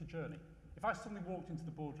 it's a journey. If I suddenly walked into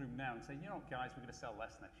the boardroom now and said, you know what, guys, we're going to sell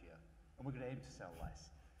less next year, and we're going to aim to sell less,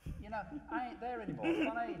 you know, I ain't there anymore. I'm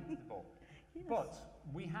not anymore. Yes. But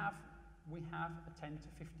we have a 10 to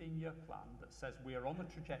 15-year plan that says we are on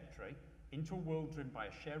a trajectory into a world driven by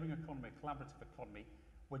a sharing economy, a collaborative economy,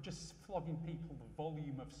 where just flogging people, the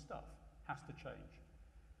volume of stuff has to change.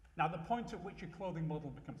 Now, the point at which your clothing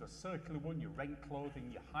model becomes a circular one, you rent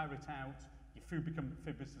clothing, you hire it out, your food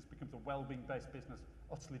business becomes a well-being-based business,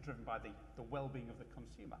 utterly driven by the well-being of the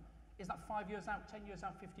consumer. Is that 5 years out, 10 years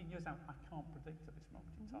out, 15 years out? I can't predict at this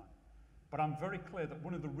moment in time. But I'm very clear that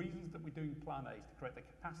one of the reasons that we're doing Plan A is to create the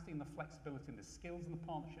capacity and the flexibility and the skills and the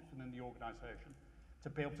partnerships within the organisation to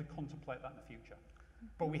be able to contemplate that in the future.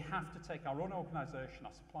 But we have to take our own organisation,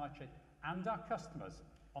 our supply chain, and our customers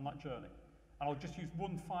on that journey. And I'll just use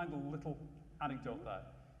one final little anecdote there.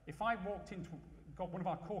 If I got one of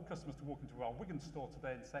our core customers to walk into our Wigan store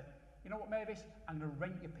today and say, you know what, Mavis, I'm going to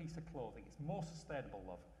rent you a piece of clothing. It's more sustainable,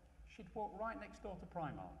 love. She'd walk right next door to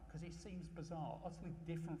Primark because it seems bizarre, utterly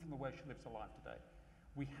different from the way she lives her life today.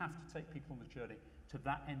 We have to take people on the journey to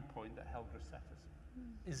that end point that Helga set us.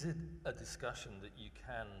 Is it a discussion that you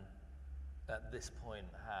can, at this point,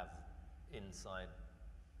 have inside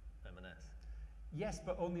M&S? Yes,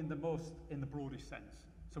 but only in the broadest sense.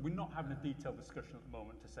 So we're not having a detailed discussion at the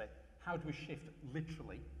moment to say, how do we shift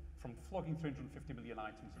literally from flogging 350 million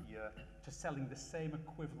items a year to selling the same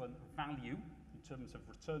equivalent value in terms of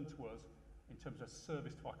return to us, in terms of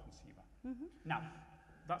service to our consumer. Now,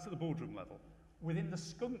 that's at the boardroom level. Within the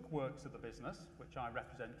skunk works of the business, which I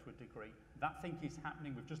represent to a degree, that thinking is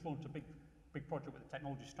happening. We've just launched a big project with the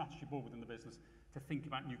Technology Strategy Board within the business to think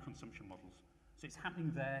about new consumption models. So it's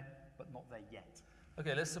happening there, but not there yet.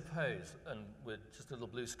 Okay, let's suppose, and we're just a little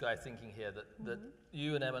blue sky thinking here, that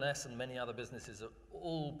you and M&S and many other businesses are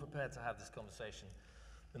all prepared to have this conversation,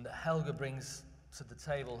 and that Helga brings to the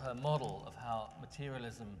table her model of how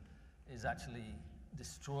materialism is actually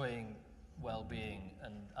destroying well-being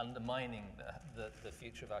and undermining the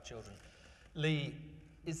future of our children. Lee,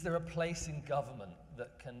 is there a place in government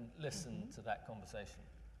that can listen to that conversation?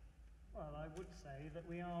 Well, I would say that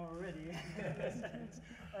we are already, in a sense.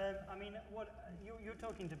 I mean, what you're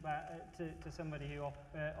talking to somebody who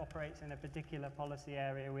operates in a particular policy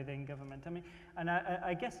area within government. I mean, and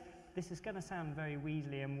I guess this is going to sound very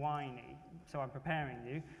weaselly and whiny, so I'm preparing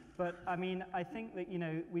you. But I mean, I think that, you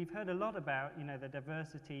know, we've heard a lot about, you know, the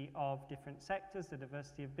diversity of different sectors, the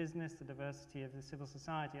diversity of business, the diversity of the civil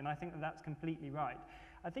society, and I think that that's completely right.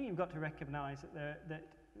 I think you've got to recognise that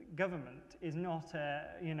government is not a,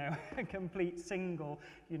 you know, a complete single,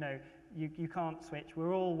 you know, you can't switch.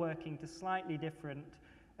 We're all working to slightly different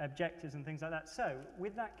objectives and things like that. So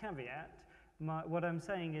with that caveat, what I'm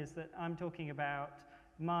saying is that I'm talking about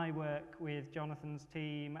my work with Jonathan's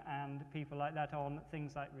team and people like that on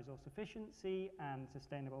things like resource efficiency and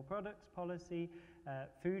sustainable products policy,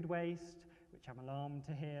 food waste, which I'm alarmed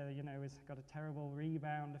to hear, you know, has got a terrible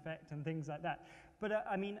rebound effect and things like that. But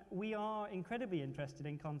I mean, we are incredibly interested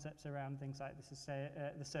in concepts around things like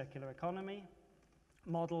the circular economy,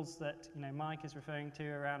 models that, you know, Mike is referring to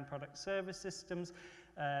around product service systems,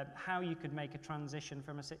 how you could make a transition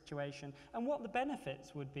from a situation, and what the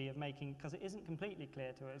benefits would be of making, because it isn't completely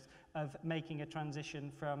clear to us, of making a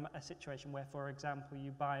transition from a situation where, for example,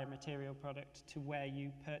 you buy a material product to where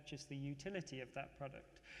you purchase the utility of that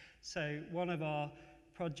product. So one of our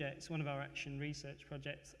projects, one of our action research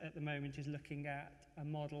projects at the moment is looking at a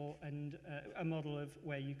model of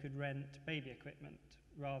where you could rent baby equipment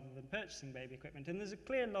rather than purchasing baby equipment. And there's a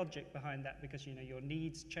clear logic behind that because, you know, your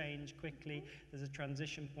needs change quickly, there's a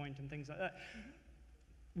transition point and things like that.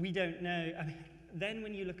 We don't know. I mean, then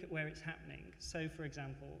when you look at where it's happening, so for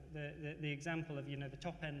example, the example of, you know, the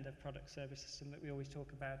top end of product service system that we always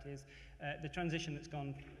talk about is the transition that's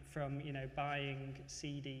gone from, you know, buying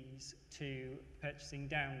CDs to purchasing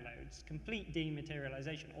downloads, complete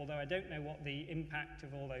dematerialization, although I don't know what the impact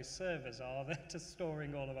of all those servers are that are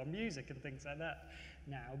storing all of our music and things like that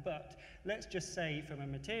now, but let's just say from a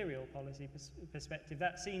material policy perspective,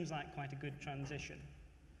 that seems like quite a good transition.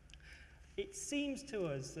 It seems to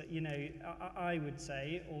us that, you know, I would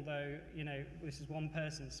say, although, you know, this is one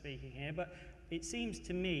person speaking here, but it seems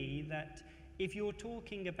to me that if you're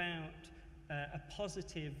talking about a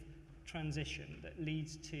positive transition that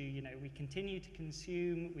leads to, we continue to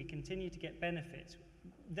consume, we continue to get benefits,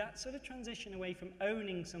 that sort of transition away from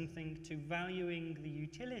owning something to valuing the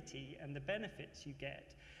utility and the benefits you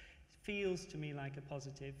get feels to me like a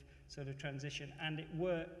positive sort of transition, and it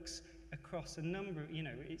works across a number,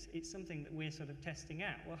 it's something that we're sort of testing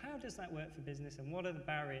out. Well, how does that work for business, and what are the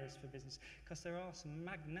barriers for business? Because there are some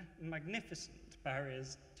magnificent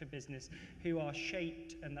barriers to business who are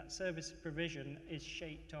shaped, and that service provision is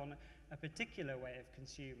shaped on a particular way of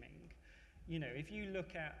consuming. If you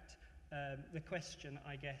look at the question,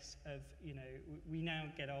 I guess, of, we now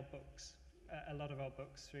get our books, a lot of our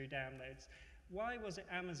books through downloads. Why was it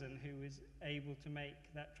Amazon who was able to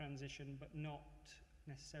make that transition but not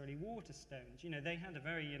necessarily Waterstones? They had a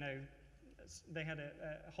very, they had a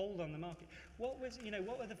hold on the market. What were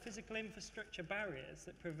the physical infrastructure barriers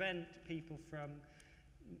that prevent people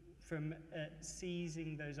from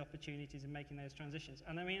seizing those opportunities and making those transitions?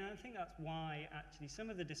 And I think that's why actually some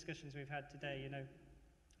of the discussions we've had today,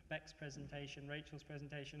 Beck's presentation, Rachel's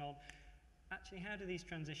presentation on actually how do these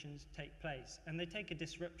transitions take place? And they take a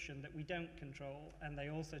disruption that we don't control, and they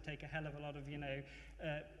also take a hell of a lot of,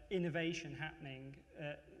 innovation happening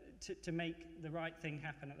to make the right thing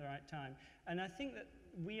happen at the right time. And I think that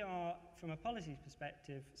we are, from a policy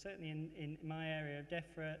perspective, certainly in my area of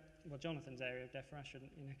DEFRA, well, Jonathan's area of DEFRA, I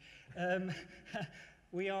shouldn't,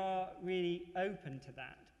 we are really open to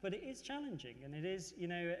that. But it is challenging, and it is,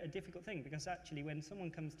 a difficult thing, because actually when someone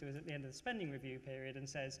comes to us at the end of the spending review period and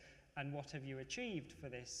says, and what have you achieved for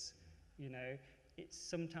this, it's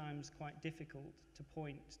sometimes quite difficult to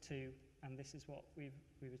point to, and this is what we've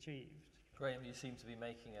achieved. Graham, you seem to be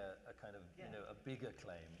making a kind of, a bigger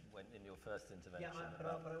claim in your first intervention. Yeah, but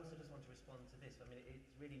I also just want to respond to this.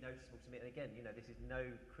 It's really noticeable to me, and again, this is no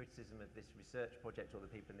criticism of this research project or the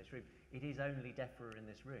people in this room. It is only DEFRA in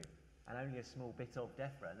this room, and only a small bit of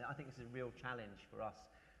DEFRA. And I think this is a real challenge for us,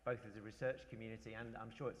 both as a research community, and I'm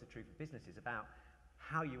sure it's the truth of businesses, about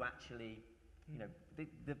how you actually,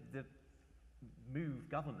 the move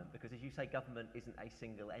government, because as you say, government isn't a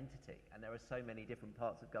single entity, and there are so many different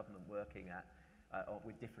parts of government working at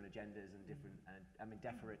with different agendas and different. And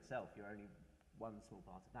DEFRA itself, you're only one small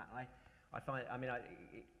part of that. And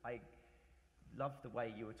I love the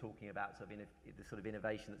way you were talking about the sort of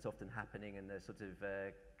innovation that's often happening and the sort of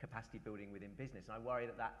capacity building within business. And I worry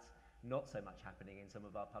that that's not so much happening in some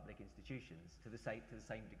of our public institutions to the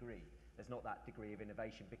same degree. There's not that degree of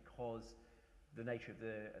innovation because the nature of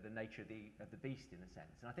the beast, in a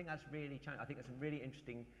sense. And I think that's really challenging. I think there's some really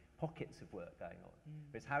interesting pockets of work going on.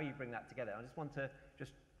 But it's how you bring that together. I just want to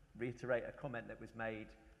reiterate a comment that was made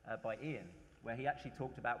by Ian, where he actually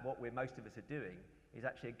talked about what most of us are doing is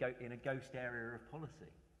actually in a ghost area of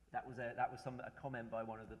policy. That was a comment by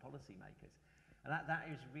one of the policymakers. And that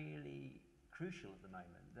is really crucial at the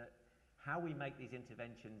moment, that how we make these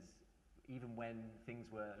interventions, even when things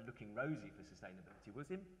were looking rosy for sustainability, was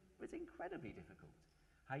incredibly difficult.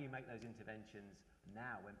 How you make those interventions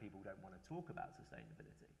now when people don't want to talk about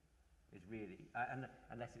sustainability is really,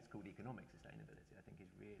 unless it's called economic sustainability, I think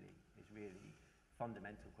is really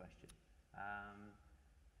fundamental question.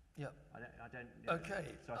 Yeah. I don't. Okay.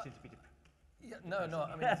 So I seem to be. No.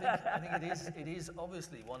 I think it is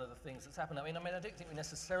obviously one of the things that's happened. I don't think we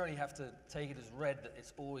necessarily have to take it as read that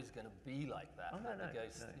it's always going to be like that. Oh, no.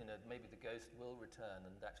 Maybe the ghost will return,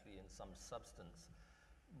 and actually in some substance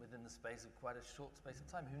within the space of quite a short space of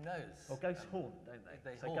time. Who knows? Well, ghosts haunt, don't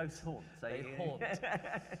they? Ghosts haunt. They haunt.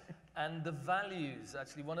 And the values,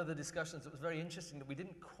 actually, one of the discussions that was very interesting that we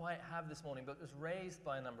didn't quite have this morning, but was raised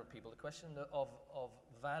by a number of people, the question of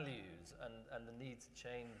values and the need to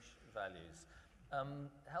change values.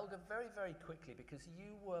 Helga, very, very quickly, because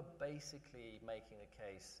you were basically making a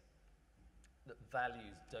case that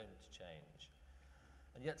values don't change.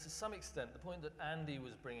 And yet, to some extent, the point that Andy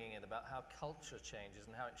was bringing in about how culture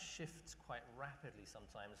changes and how it shifts quite rapidly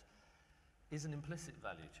sometimes is an implicit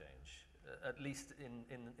value change, at least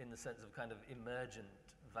in the sense of kind of emergent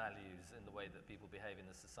values in the way that people behave in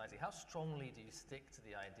the society. How strongly do you stick to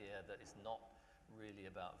the idea that it's not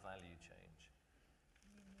really about value change?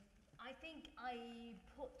 I think I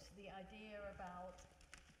put the idea about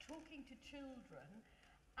talking to children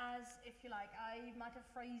as, if you like, I might have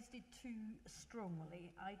phrased it too strongly.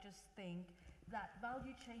 I just think that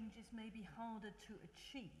value changes may be harder to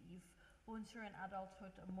achieve once you're in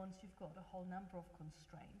adulthood and once you've got a whole number of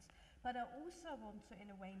constraints. But I also want to, in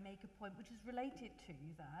a way, make a point which is related to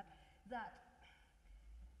that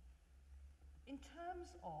in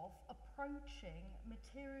terms of approaching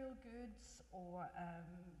material goods or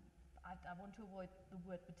I want to avoid the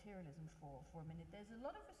word materialism for a minute. There's a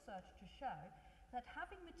lot of research to show that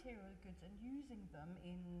having material goods and using them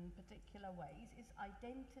in particular ways is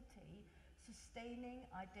identity sustaining,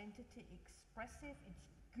 identity expressive. It's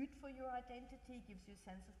good for your identity, gives you a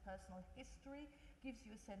sense of personal history, gives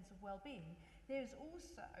you a sense of well-being. There's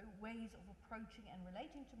also ways of approaching and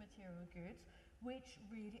relating to material goods which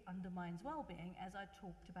really undermines well-being, as I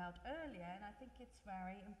talked about earlier, and I think it's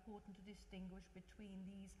very important to distinguish between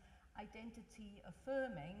these identity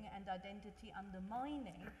affirming and identity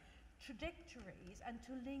undermining trajectories and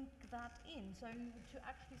to link that in. So to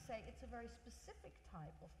actually say it's a very specific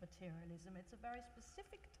type of materialism, it's a very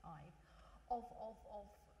specific type of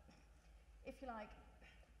if you like,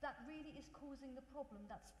 that really is causing the problem.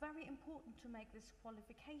 That's very important to make this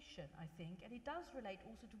qualification, I think, and it does relate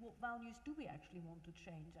also to what values do we actually want to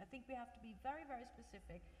change. I think we have to be very, very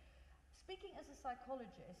specific. Speaking as a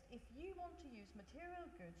psychologist, if you want to use material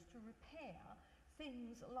goods to repair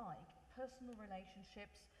things like personal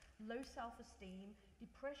relationships, low self-esteem,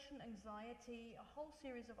 depression, anxiety, a whole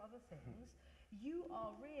series of other things, you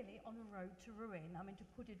are really on a road to ruin. I mean, to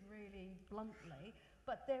put it really bluntly,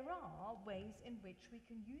 but there are ways in which we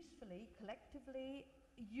can usefully, collectively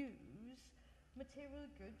use material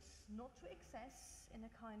goods, not to excess, in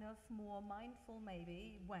a kind of more mindful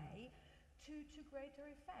maybe way, to greater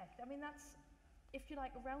effect. I mean, that's, if you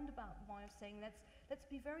like, a roundabout way of saying let's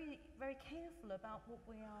be very, very careful about what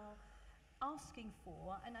we are asking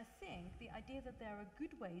for, and I think the idea that there are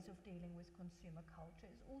good ways of dealing with consumer culture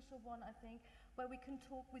is also one, I think, where we can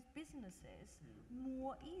talk with businesses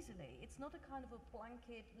more easily. It's not a kind of a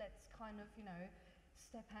blanket, let's kind of, you know,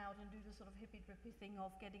 step out and do the sort of hippy-drippy thing of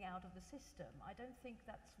getting out of the system. I don't think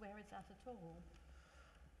that's where it's at all.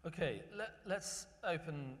 Okay, let's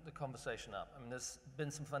open the conversation up. I mean, there's been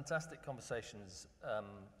some fantastic conversations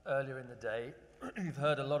earlier in the day. You've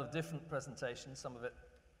heard a lot of different presentations, some of it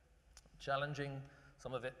challenging,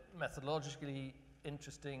 some of it methodologically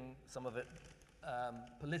interesting, some of it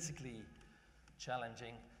politically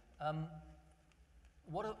challenging.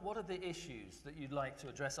 What are the issues that you'd like to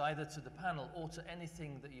address either to the panel or to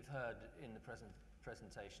anything that you've heard in the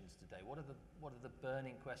presentations today? What are the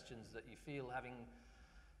burning questions that you feel, having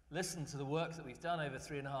listened to the work that we've done over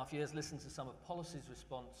 3.5 years, listened to some of policy's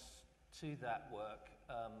response to that work,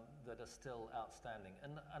 that are still outstanding?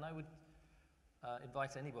 And I would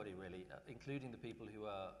invite anybody really, including the people who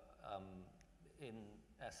are in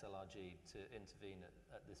SLRG, to intervene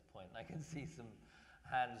at this point. I can see some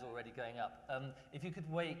hands already going up. If you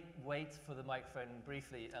could wait for the microphone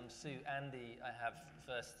briefly. Sue, Andy, I have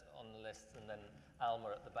first on the list, and then Alma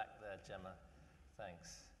at the back there, Gemma.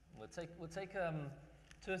 Thanks. We'll take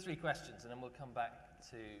 2 or 3 questions, and then we'll come back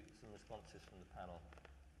to some responses from the panel.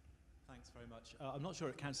 Thanks very much. I'm not sure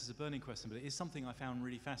it counts as a burning question, but it is something I found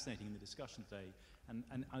really fascinating in the discussion today.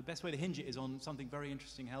 And the best way to hinge it is on something very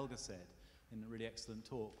interesting Helga said in a really excellent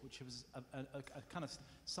talk, which was a kind of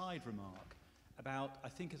side remark about, I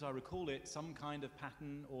think as I recall it, some kind of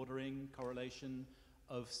pattern, ordering, correlation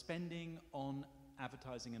of spending on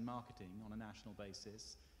advertising and marketing on a national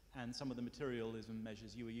basis and some of the materialism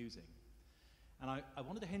measures you were using. And I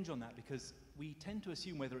wanted to hinge on that because we tend to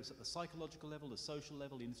assume, whether it's at the psychological level, the social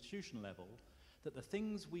level, the institutional level, that the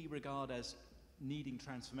things we regard as needing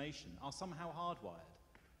transformation are somehow hardwired.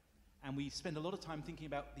 And we spend a lot of time thinking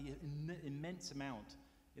about the immense amount,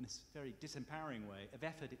 in a very disempowering way, of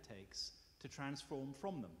effort it takes to transform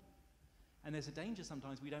from them. And there's a danger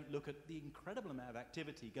sometimes we don't look at the incredible amount of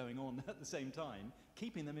activity going on at the same time,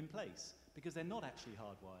 keeping them in place, because they're not actually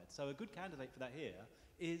hardwired. So a good candidate for that here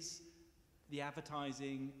is the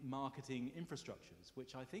advertising, marketing infrastructures,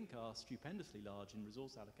 which I think are stupendously large in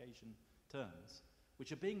resource allocation terms,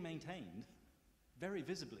 which are being maintained very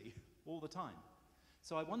visibly all the time.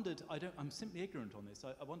 So I wondered, I'm simply ignorant on this,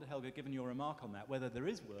 I wonder, Helga, given your remark on that, whether there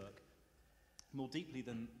is work more deeply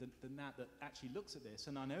than that actually looks at this.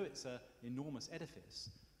 And I know it's an enormous edifice,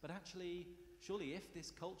 but actually, surely if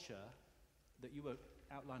this culture that you were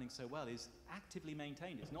outlining so well is actively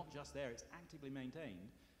maintained, it's not just there, it's actively maintained,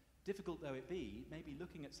 difficult though it be, maybe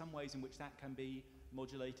looking at some ways in which that can be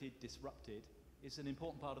modulated, disrupted, is an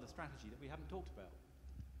important part of the strategy that we haven't talked about.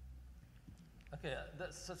 Okay,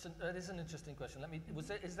 that is an interesting question.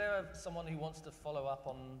 Is there someone who wants to follow up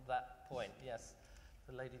on that point? Yes,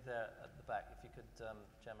 the lady there at the back. If you could,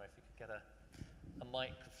 Gemma, if you could get a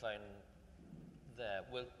microphone there.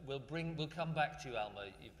 We'll come back to you, Alma.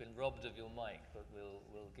 You've been robbed of your mic, but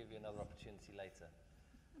we'll give you another opportunity later.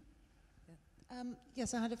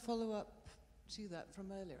 Yes, I had a follow-up to that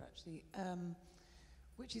from earlier, actually,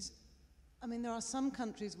 which is, I mean, there are some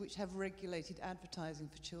countries which have regulated advertising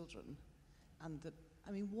for children, and the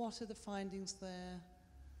I mean, what are the findings there?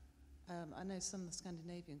 I know some of the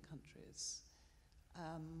Scandinavian countries.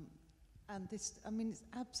 And this, I mean, it's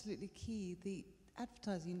absolutely key. The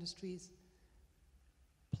advertising industry is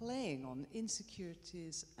playing on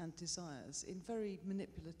insecurities and desires in very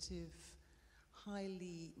manipulative,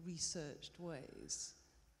 highly researched ways.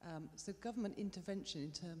 So government intervention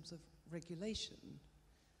in terms of regulation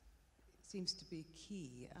seems to be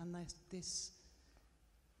key, and this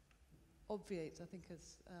obviates, I think,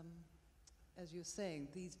 as you're saying,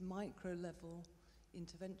 these micro-level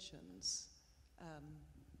interventions.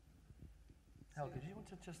 Helga, do you want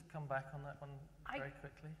to just come back on that one very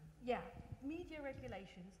quickly? Yeah, media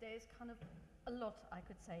regulations, there's kind of a lot I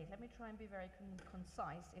could say. Let me try and be very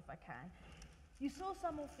concise if I can. You saw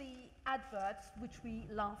some of the adverts which we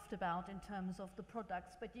laughed about in terms of the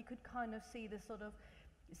products, but you could kind of see the sort of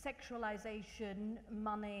sexualization,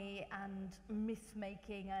 money and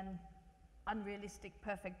myth-making and unrealistic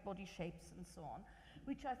perfect body shapes and so on,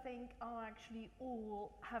 which I think are actually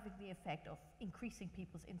all having the effect of increasing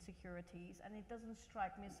people's insecurities, and it doesn't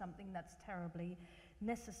strike me as something that's terribly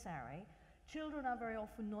necessary. Children are very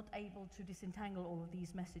often not able to disentangle all of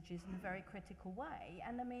these messages in a very critical way,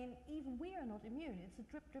 and I mean, even we are not immune. It's a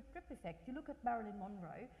drip, drip, drip effect. You look at Marilyn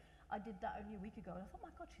Monroe. I did that only a week ago, and I thought,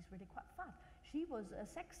 my God, she's really quite fat. She was a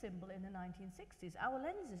sex symbol in the 1960s. Our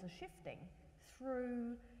lenses are shifting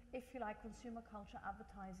through, if you like, consumer culture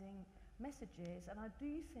advertising messages, and I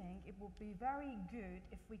do think it would be very good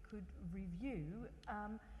if we could review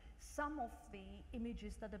some of the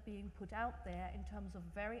images that are being put out there in terms of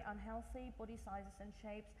very unhealthy body sizes and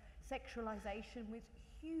shapes, sexualization with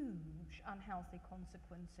huge unhealthy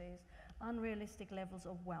consequences, unrealistic levels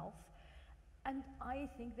of wealth. And I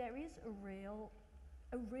think there is a real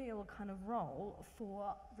kind of role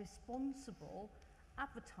for responsible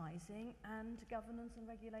advertising and governance and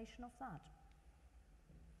regulation of that.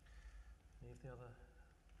 Any of the other?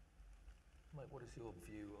 Mike, what is your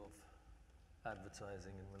view of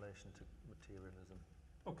advertising in relation to materialism?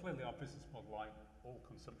 Well, clearly our business model, like all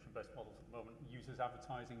consumption-based models at the moment, uses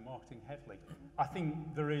advertising and marketing heavily. I think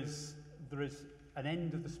there is an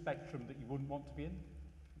end of the spectrum that you wouldn't want to be in.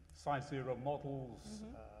 Size zero models,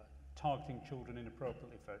 targeting children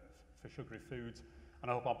inappropriately for sugary foods,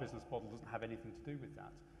 and I hope our business model doesn't have anything to do with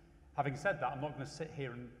that. Having said that, I'm not going to sit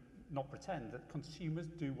here and not pretend that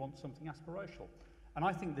consumers do want something aspirational. And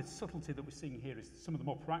I think the subtlety that we're seeing here is some of the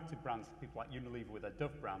more proactive brands, people like Unilever with their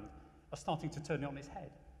Dove brand, are starting to turn it on its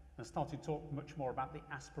head and starting to talk much more about the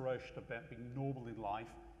aspiration about being normal in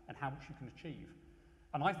life and how much you can achieve.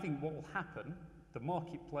 And I think what will happen, the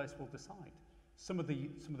marketplace will decide. Some of the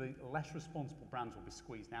less responsible brands will be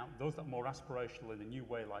squeezed out. Those that are more aspirational in a new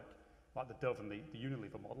way, like the Dove and the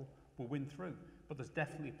Unilever model, will win through. But there's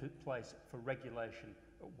definitely a place for regulation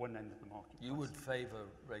at one end of the marketplace. You would favour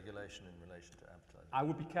regulation in relation to advertising? I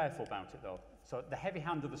would be careful about it, though. So the heavy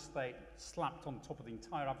hand of the state slapped on top of the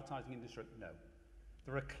entire advertising industry, no.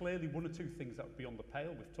 There are clearly one or two things that would be on the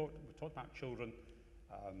pale. We've talked about children.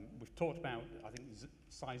 We've talked about, I think,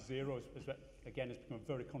 size zero, again, has become a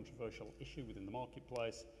very controversial issue within the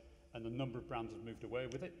marketplace, and a number of brands have moved away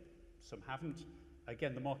with it. Some haven't.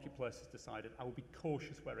 Again, the marketplace has decided I will be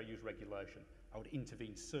cautious where I use regulation. I would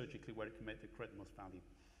intervene surgically where it can create the most value.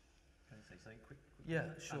 Can I say something quick? Yeah,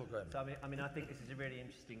 sure, Graham. So I mean, I think this is a really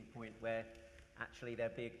interesting point where actually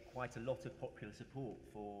there'd be quite a lot of popular support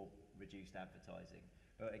for reduced advertising.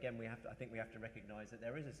 But again, I think we have to recognise that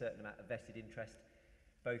there is a certain amount of vested interest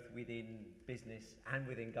both within business and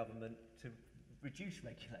within government to reduce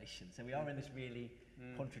regulation. So we are in this really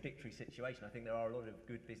contradictory situation. I think there are a lot of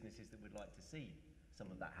good businesses that would like to see some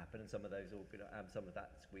of that happen, and some of those some of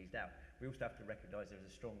that squeezed out. We also have to recognise there's a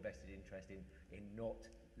strong vested interest in not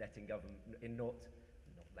letting government,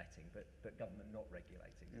 but government not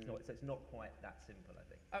regulating. It's not quite that simple, I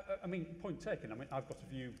think. I mean, point taken. I mean, I've got a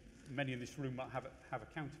view. Many in this room might have a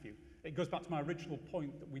counter view. It goes back to my original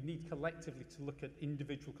point that we need collectively to look at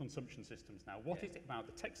individual consumption systems now. What is it about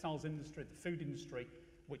the textiles industry, the food industry,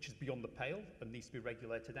 which is beyond the pale and needs to be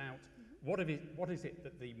regulated out? What is it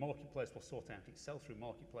that the marketplace will sort out itself through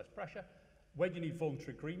marketplace pressure? Where do you need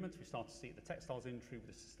voluntary agreements? We start to see it in the textiles industry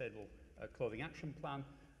with the Sustainable Clothing Action Plan.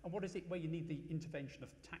 And what is it where you need the intervention of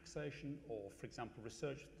taxation or, for example,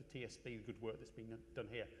 research, the TSB, the good work that's been done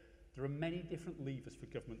here? There are many different levers for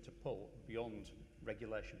government to pull beyond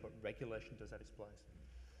regulation, but regulation does have its place.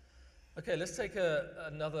 Okay, let's take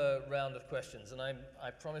another round of questions, and I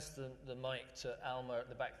promised the mic to Alma at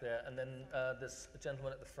the back there, and then there's a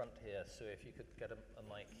gentleman at the front here, so if you could get a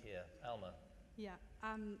mic here. Alma. Yeah.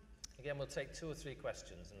 Again, we'll take 2 or 3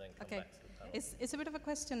 questions and then come back to the panel. It's a bit of a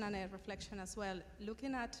question and a reflection as well.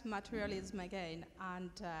 Looking at materialism again and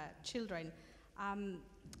children,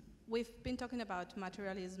 we've been talking about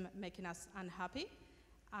materialism making us unhappy,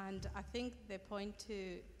 and I think the point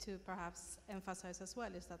to perhaps emphasize as well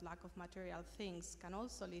is that lack of material things can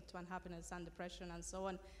also lead to unhappiness and depression and so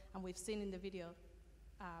on. And we've seen in the video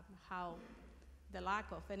how the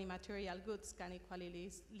lack of any material goods can equally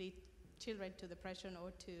lead children to depression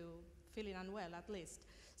or to feeling unwell, at least.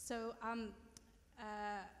 So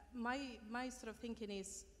my sort of thinking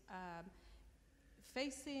is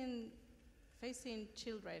facing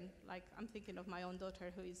children, like I'm thinking of my own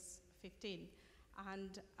daughter who is 15,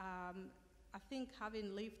 and I think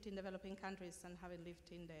having lived in developing countries and having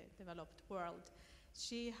lived in the developed world,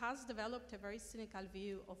 she has developed a very cynical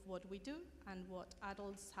view of what we do and what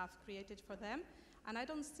adults have created for them. And I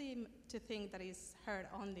don't seem to think that is her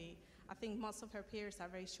only. I think most of her peers are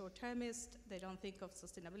very short-termist. They don't think of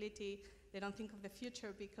sustainability. They don't think of the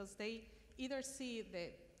future because they either see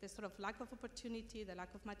the sort of lack of opportunity, the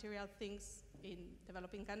lack of material things in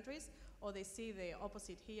developing countries, or they see the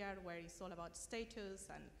opposite here where it's all about status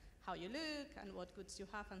and how you look and what goods you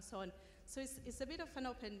have and so on. So it's a bit of an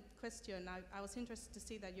open question. I was interested to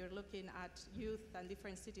see that you're looking at youth and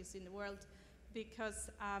different cities in the world because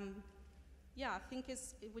I think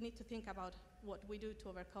we need to think about what we do to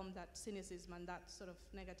overcome that cynicism and that sort of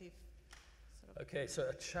negative sort of... Okay, so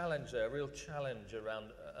a challenge there, a real challenge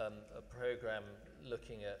around a program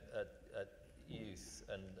looking at youth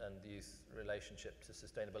and youth relationship to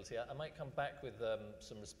sustainability. I might come back with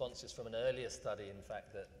some responses from an earlier study, in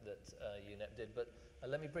fact, that UNEP did, but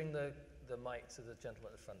let me bring the mic to the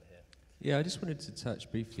gentleman at the front here. Yeah, I just wanted to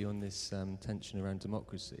touch briefly on this tension around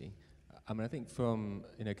democracy. I mean, I think from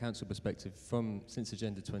council perspective, since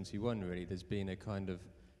Agenda 21, really, there's been a kind of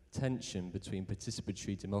tension between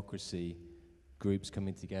participatory democracy, groups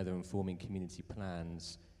coming together and forming community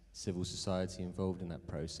plans, civil society involved in that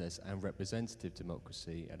process, and representative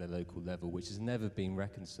democracy at a local level, which has never been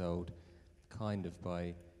reconciled kind of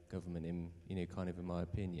by government in my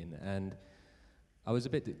opinion. And I was a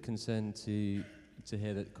bit concerned to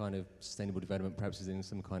hear that kind of sustainable development perhaps is in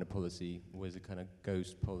some kind of policy, was a kind of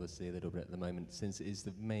ghost policy a little bit at the moment, since it is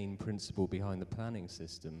the main principle behind the planning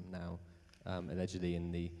system now, allegedly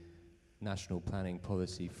in the national planning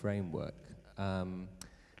policy framework. And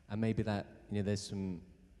maybe that, there's some,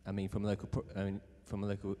 from a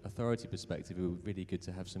local authority perspective, it would be really good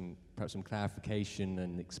to have perhaps some clarification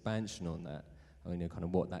and expansion on that, kind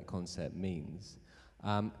of what that concept means.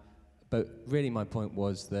 But really my point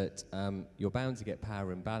was that you're bound to get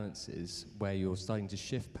power imbalances where you're starting to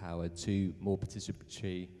shift power to more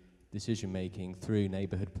participatory decision-making through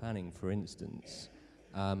neighbourhood planning, for instance,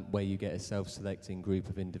 where you get a self-selecting group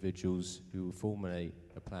of individuals who will formulate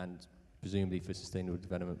a plan, presumably for sustainable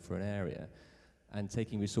development for an area, and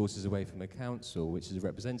taking resources away from a council, which is a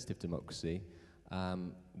representative democracy,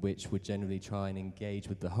 which would generally try and engage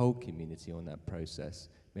with the whole community on that process,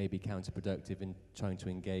 may be counterproductive in trying to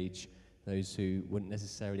engage those who wouldn't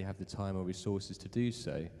necessarily have the time or resources to do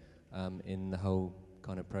so in the whole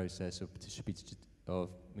kind of process of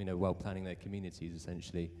well planning their communities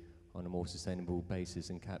essentially on a more sustainable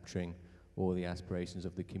basis and capturing all the aspirations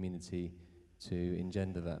of the community to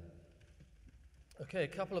engender that. Okay, a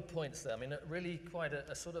couple of points there. Really quite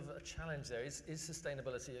a sort of a challenge there. Is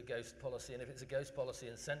sustainability a ghost policy? And if it's a ghost policy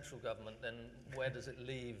in central government, then where does it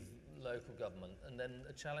leave local government? And then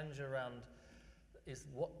a challenge around is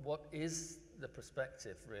what is the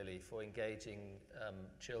perspective really for engaging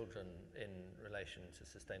children in relation to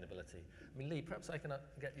sustainability? Lee, perhaps I can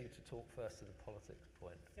get you to talk first to the politics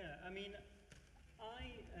point. Yeah,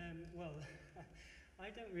 I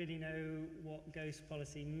don't really know what ghost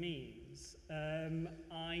policy means.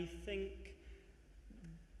 I think,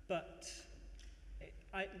 but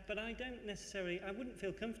I don't necessarily, I wouldn't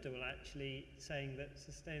feel comfortable actually saying that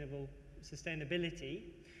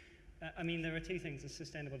sustainability, there are two things, the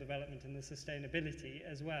sustainable development and the sustainability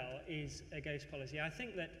as well, is a ghost policy. I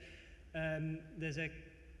think that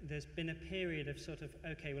there's been a period of sort of,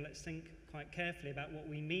 okay, well, let's think quite carefully about what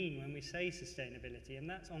we mean when we say sustainability, and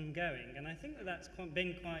that's ongoing. And I think that that's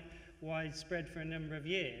been quite widespread for a number of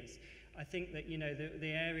years. I think that,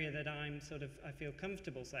 the area that I feel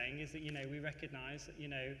comfortable saying is that, we recognise that,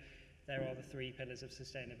 there are the three pillars of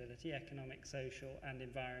sustainability: economic, social, and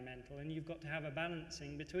environmental, and you've got to have a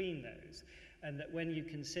balancing between those. And that when you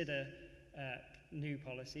consider new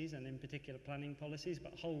policies, and in particular planning policies,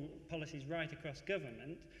 but whole policies right across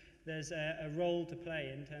government, there's a role to play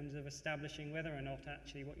in terms of establishing whether or not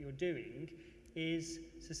actually what you're doing is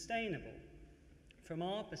sustainable. from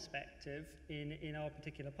our perspective in our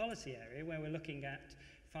particular policy area, where we're looking at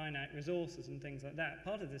finite resources and things like that,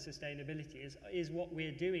 part of the sustainability is what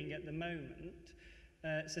we're doing at the moment,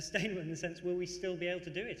 sustainable in the sense, will we still be able to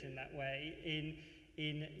do it in that way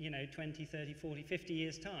in 20, 30, 40, 50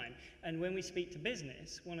 years' time? And when we speak to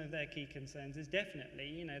business, one of their key concerns is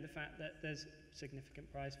definitely, the fact that there's significant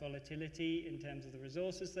price volatility in terms of the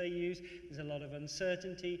resources they use, there's a lot of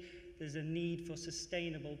uncertainty, there's a need for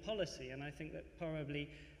sustainable policy. And I think that probably,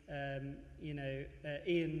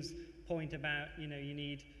 Ian's point about, you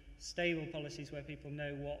need stable policies where people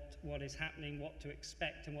know what is happening, what to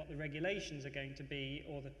expect, and what the regulations are going to be,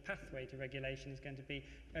 or the pathway to regulation is going to be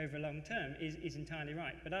over long term, is entirely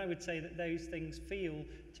right. But I would say that those things feel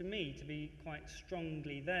to me to be quite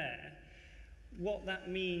strongly there. What that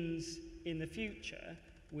means in the future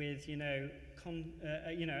with an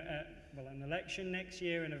election next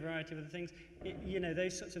year and a variety of other things,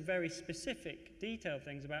 those sorts of very specific, detailed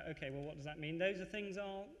things about, okay, well, what does that mean? Those are things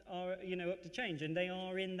are up to change, and they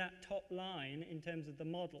are in that top line in terms of the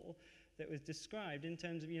model that was described, in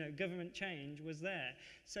terms of, government change was there.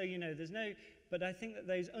 So, there's no, but I think that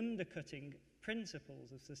those undercutting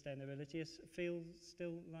principles of sustainability feel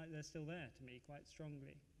still like they're still there to me quite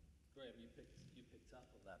strongly. Graham, you picked up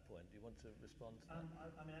on that point. Do you want to respond to that?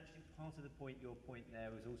 I mean, actually, part of your point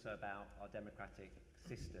there was also about our democratic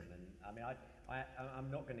system. And I mean, I'm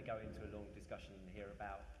not going to go into a long discussion here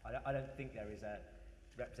about, I don't think there is a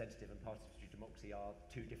representative and participatory democracy are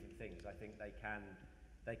two different things. I think they can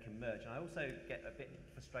merge. And I also get a bit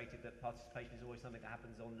frustrated that participation is always something that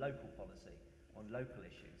happens on local policy, on local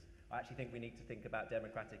issues. I actually think we need to think about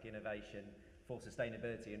democratic innovation for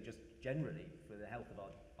sustainability and just generally for the health of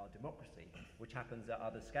our democracy, which happens at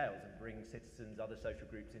other scales and brings citizens, other social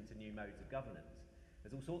groups into new modes of governance.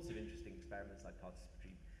 There's all sorts of interesting experiments like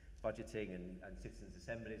participatory budgeting and citizens'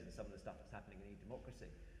 assemblies and some of the stuff that's happening in e-democracy.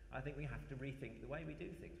 I think we have to rethink the way we do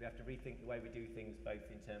things. We have to rethink the way we do things both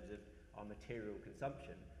in terms of our material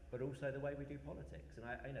consumption, but also the way we do politics.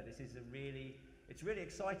 And this is it's really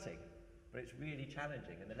exciting, but it's really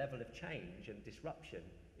challenging, and the level of change and disruption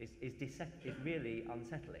is really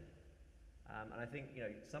unsettling. And I think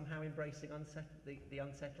somehow embracing the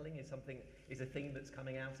unsettling is a theme that's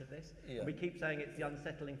coming out of this. Yeah. We keep saying it's the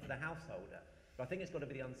unsettling for the householder, but I think it's got to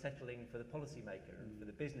be the unsettling for the policymaker and for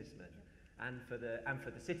the businessman and for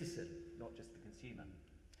the citizen, not just the consumer.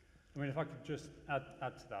 I mean, if I could just add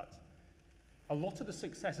to that, a lot of the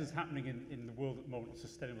successes happening in the world at the moment in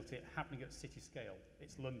sustainability are happening at city scale.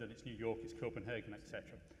 It's London, it's New York, it's Copenhagen, etc.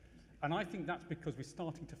 And I think that's because we're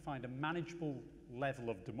starting to find a manageable level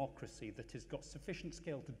of democracy that has got sufficient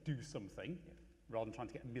scale to do something, rather than trying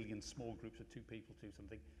to get a million small groups of 2 people to do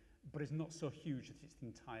something, but is not so huge that it's the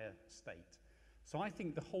entire state. So I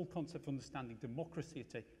think the whole concept of understanding democracy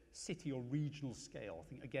at a city or regional scale, I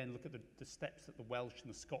think, again, look at the steps that the Welsh and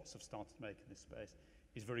the Scots have started to make in this space,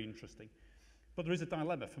 is very interesting. But there is a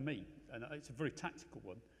dilemma for me, and it's a very tactical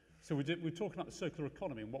one. So we're talking about the circular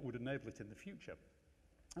economy and what would enable it in the future.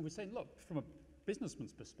 And we're saying, look, from a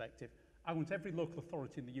businessman's perspective, I want every local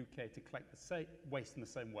authority in the UK to collect the same waste in the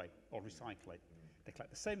same way, or recycle it. They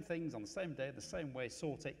collect the same things on the same day, the same way,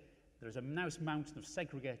 sort it. There's a nice mountain of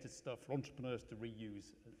segregated stuff for entrepreneurs to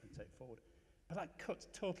reuse and take forward. But that cuts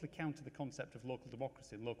totally counter the concept of local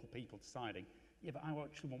democracy and local people deciding, yeah, but I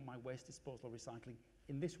actually want my waste disposal or recycling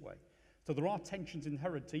in this way. So there are tensions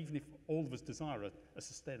inherent, even if all of us desire a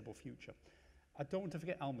sustainable future. I don't want to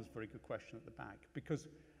forget Alma's very good question at the back, because,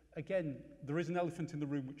 again, there is an elephant in the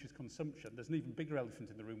room, which is consumption. There's an even bigger elephant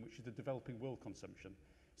in the room, which is the developing world consumption.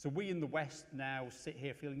 So we in the West now sit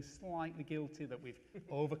here feeling slightly guilty that we've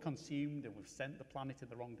overconsumed and we've sent the planet in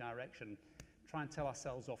the wrong direction, try and tell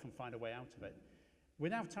ourselves off and find a way out of it. We're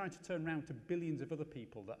now trying to turn around to billions of other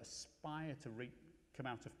people that aspire to come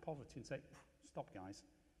out of poverty and say, stop, guys.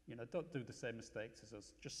 Don't do the same mistakes as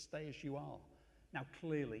us. Just stay as you are. Now,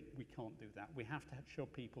 clearly, we can't do that. We have to show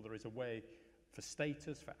people there is a way for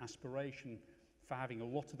status, for aspiration, for having a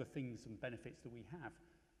lot of the things and benefits that we have,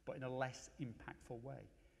 but in a less impactful way.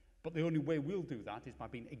 But the only way we'll do that is by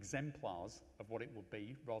being exemplars of what it will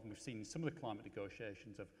be, rather than we've seen in some of the climate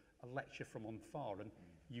negotiations of a lecture from on far and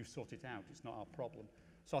you sort it out, it's not our problem.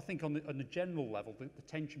 So I think on the general level, the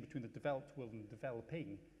tension between the developed world and the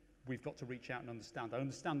developing, we've got to reach out and understand. I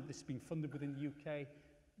understand that this is being funded within the UK.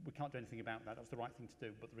 We can't do anything about that. That's the right thing to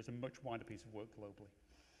do, but there is a much wider piece of work globally.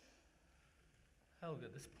 Helga,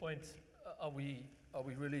 at this point, are we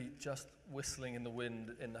really just whistling in the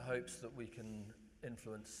wind in the hopes that we can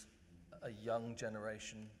influence a young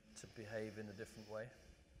generation to behave in a different way?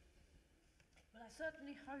 Well, I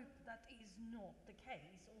certainly hope that is not the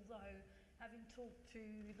case, although having talked to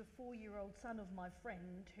the 4-year-old son of my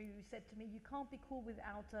friend who said to me, "You can't be cool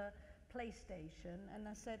without a PlayStation." And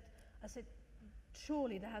I said,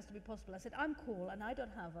 surely there has to be possible. I said, "I'm cool and I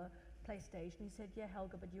don't have a PlayStation." He said, "Yeah,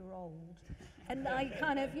 Helga, but you're old." And I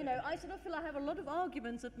kind of, I sort of feel I have a lot of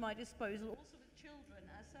arguments at my disposal, also with children.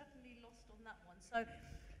 I certainly lost on that one. So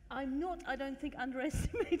I'm not, I don't think,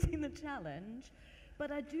 underestimating the challenge,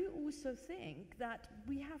 but I do also think that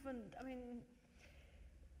we haven't,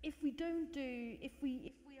 if we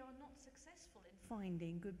are not successful in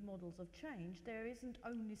finding good models of change, there isn't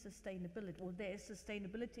only sustainability, or there's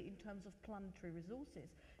sustainability in terms of planetary resources.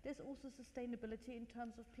 There's also sustainability in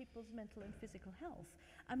terms of people's mental and physical health.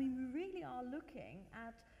 We really are looking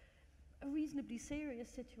at a reasonably serious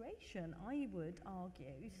situation, I would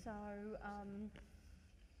argue. So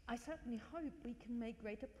I certainly hope we can make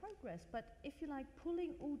greater progress. But if you like,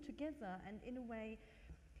 pulling all together and in a way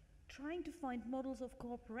trying to find models of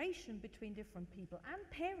cooperation between different people and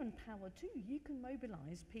parent power too. You can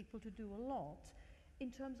mobilize people to do a lot in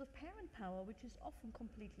terms of parent power, which is often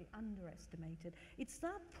completely underestimated. It's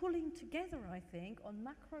that pulling together, I think, on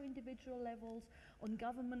macro individual levels, on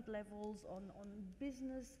government levels, on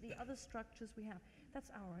business, the other structures we have. That's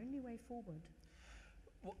our only way forward.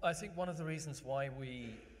 Well, I think one of the reasons why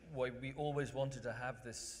we always wanted to have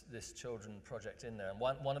this children project in there, and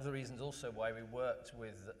one of the reasons also why we worked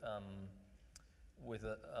with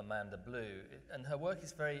Amanda Blue, and her work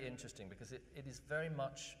is very interesting because it is very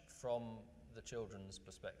much from the children's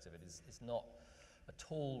perspective. It's not at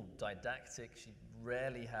all didactic. She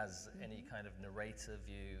rarely has any kind of narrator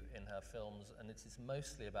view in her films, and it's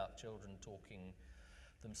mostly about children talking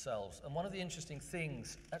themselves. And one of the interesting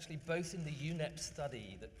things, actually both in the UNEP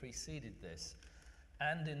study that preceded this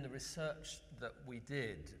and in the research that we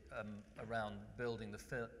did around building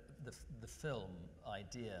the film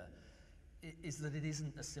idea, is that it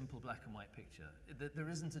isn't a simple black and white picture. There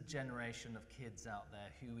isn't a generation of kids out there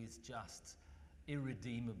who is just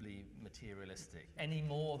irredeemably materialistic, any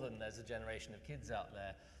more than there's a generation of kids out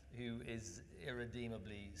there who is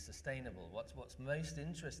irredeemably sustainable. What's most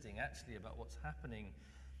interesting actually about what's happening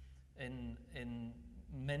in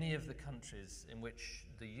many of the countries in which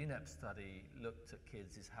the UNEP study looked at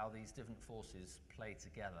kids is how these different forces play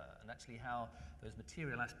together, and actually how those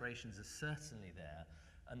material aspirations are certainly there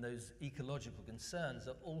and those ecological concerns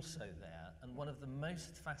are also there. And one of the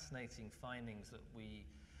most fascinating findings that we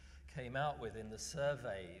came out with in the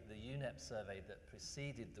survey, the UNEP survey that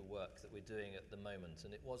preceded the work that we're doing at the moment,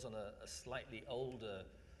 and it was on a slightly older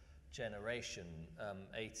generation,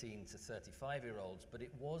 18 to 35-year-olds, but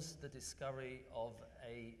it was the discovery of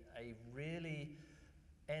a really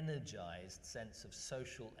energized sense of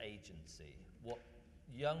social agency. What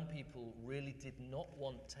young people really did not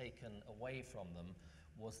want taken away from them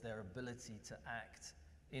was their ability to act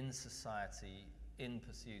in society in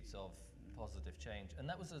pursuit of positive change. And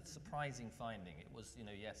that was a surprising finding. It was,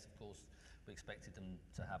 yes, of course, we expected them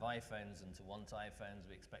to have iPhones and to want iPhones.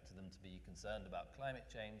 We expected them to be concerned about climate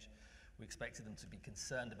change. We expected them to be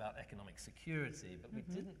concerned about economic security, but we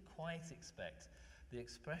didn't quite expect the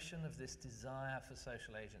expression of this desire for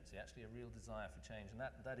social agency, actually a real desire for change. And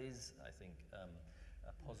that is, I think,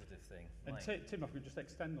 a positive thing. And Tim, if we could just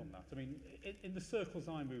extend on that. In the circles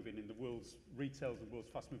I move in the world's retails and world's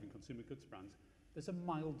fast-moving consumer goods brands, there's a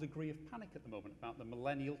mild degree of panic at the moment about the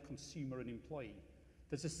millennial consumer and employee.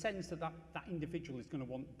 There's a sense that individual is going to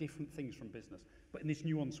want different things from business, but in this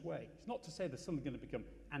nuanced way. It's not to say they're suddenly going to become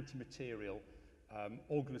anti-material,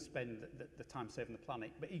 or going to spend the time saving the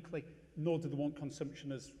planet, but equally, nor do they want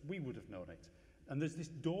consumption as we would have known it. And there's this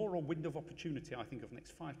door or window of opportunity, I think, of the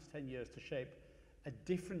next 5 to 10 years to shape a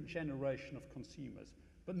different generation of consumers,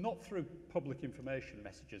 but not through public information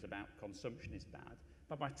messages about consumption is bad,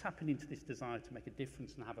 but by tapping into this desire to make a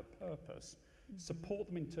difference and have a purpose, support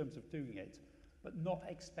them in terms of doing it, but not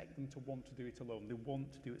expect them to want to do it alone. They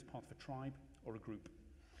want to do it as part of a tribe or a group.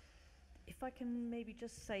 If I can maybe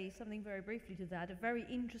just say something very briefly to that, a very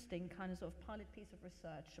interesting kind of sort of pilot piece of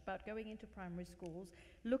research about going into primary schools,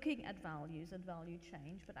 looking at values and value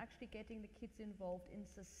change, but actually getting the kids involved in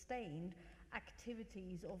sustained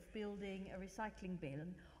activities of building a recycling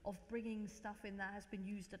bin, of bringing stuff in that has been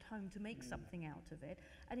used at home to make something out of it.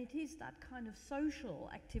 And it is that kind of social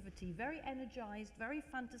activity, very energized, very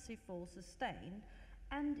fantasyful, sustained,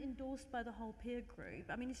 and endorsed by the whole peer group.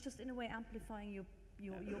 It's just in a way amplifying your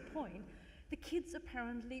point. The kids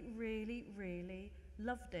apparently really, really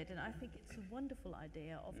loved it, and I think it's a wonderful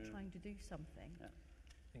idea of trying to do something. Yeah.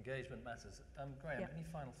 Engagement matters. Graham, any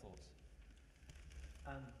final thoughts?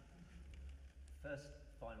 First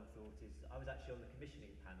final thought is I was actually on the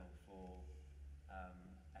commissioning panel for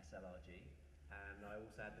SLRG, and I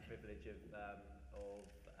also had the privilege of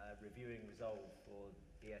reviewing Resolve for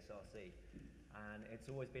ESRC, and it's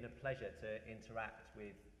always been a pleasure to interact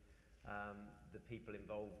with the people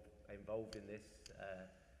involved in this,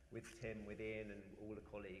 with Tim, with Ian, and all the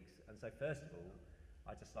colleagues. And so, first of all,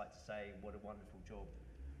 I'd just like to say what a wonderful job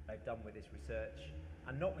they've done with this research,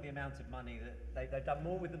 and not with the amount of money that they've done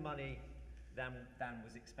more with the money than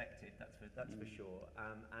was expected. That's for sure.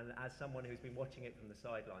 And as someone who's been watching it from the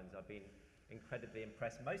sidelines, I've been incredibly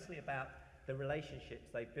impressed, mostly about the relationships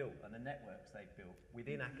they've built and the networks they've built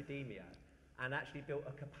within academia, and actually built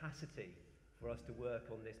a capacity for us to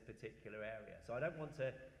work on this particular area. So I don't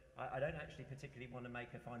actually particularly want to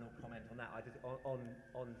make a final comment on that, on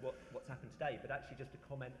what's happened today, but actually just to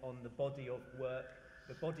comment on the body of work,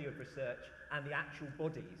 the body of research, and the actual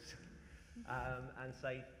bodies, and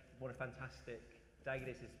say what a fantastic day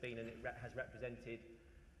this has been, and it has represented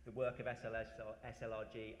the work of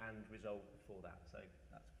SLRG and Resolve before that. So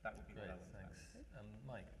that would be great. What I want Thanks. to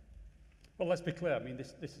Mike? Well, let's be clear. I mean,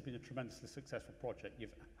 this has been a tremendously successful project.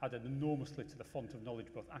 You've added enormously to the font of knowledge,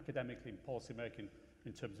 both academically and policy making,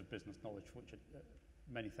 in terms of business knowledge, for which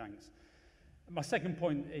many thanks. My second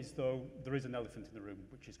point is, though, there is an elephant in the room,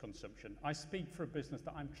 which is consumption. I speak for a business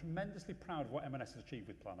that I'm tremendously proud of what M&S has achieved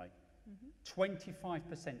with Plan A.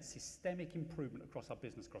 25% systemic improvement across our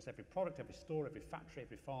business, across every product, every store, every factory,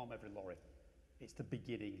 every farm, every lorry. It's the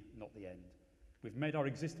beginning, not the end. We've made our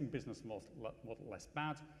existing business model less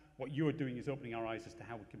bad. What you are doing is opening our eyes as to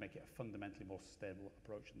how we can make it a fundamentally more sustainable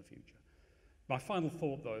approach in the future. My final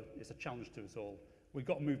thought, though, is a challenge to us all. We've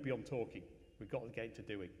got to move beyond talking. We've got to get into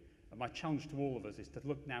doing. And my challenge to all of us is to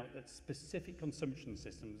look now at specific consumption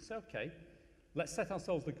systems and say, okay, let's set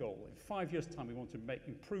ourselves the goal. In 5 years' time, we want to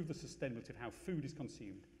improve the sustainability of how food is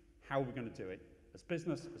consumed. How are we going to do it? As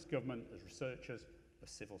business, as government, as researchers, as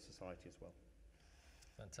civil society as well.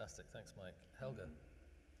 Fantastic. Thanks, Mike. Helga?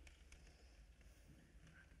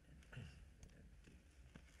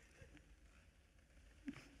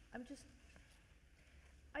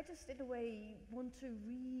 I just in a way want to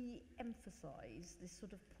re-emphasize this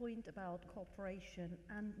sort of point about cooperation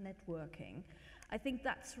and networking. I think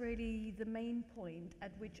that's really the main point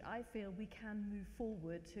at which I feel we can move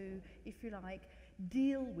forward to, if you like,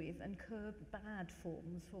 deal with and curb bad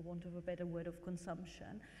forms, for want of a better word, of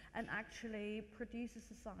consumption, and actually produce a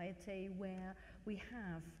society where we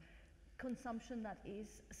have consumption that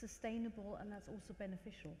is sustainable and that's also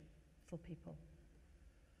beneficial for people.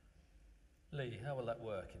 Lee, how will that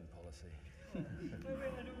work in policy?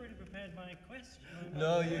 I'd already prepared my question.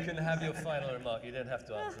 No, you can have your final remark. You don't have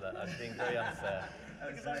to answer that. I'm being very unfair.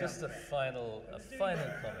 Just a final comment.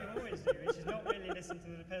 You always do, which is not really listen to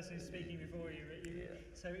the person who's speaking before you.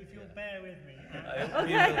 So if you'll bear with me.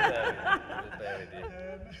 We will bear with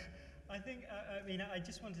you. I think, I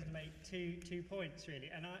just wanted to make two points, really.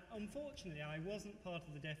 And unfortunately, I wasn't part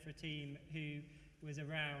of the DEFRA team who was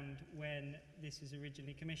around when this was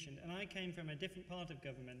originally commissioned. And I came from a different part of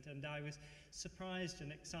government, and I was surprised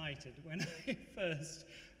and excited when I first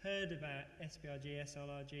heard about SPRG,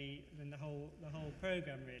 SLRG, and the whole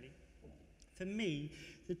programme, really. For me,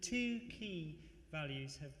 the two key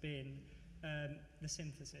values have been the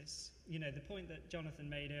synthesis. You know, the point that Jonathan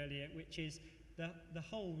made earlier, which is the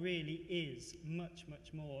whole really is much,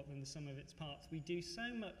 much more than the sum of its parts. We do so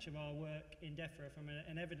much of our work in DEFRA from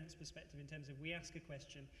an evidence perspective in terms of we ask a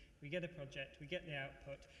question, we get a project, we get the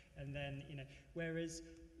output, and then, you know, whereas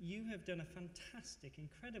you have done a fantastic,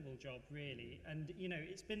 incredible job, really. And, you know,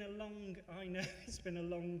 it's been a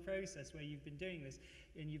long process where you've been doing this,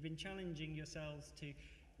 and you've been challenging yourselves to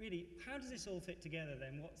really, how does this all fit together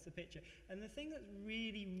then? What's the picture? And the thing that's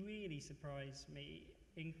really, really surprised me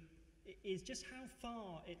is just how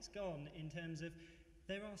far it's gone in terms of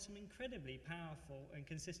there are some incredibly powerful and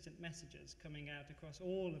consistent messages coming out across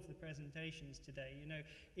all of the presentations today. You know,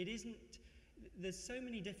 there's so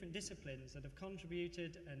many different disciplines that have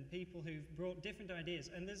contributed and people who've brought different ideas,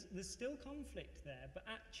 and there's still conflict there, but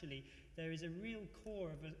actually there is a real core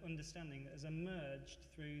of understanding that has emerged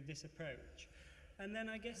through this approach. And then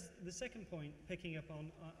I guess the second point, picking up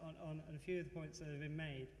on a few of the points that have been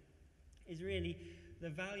made, is really the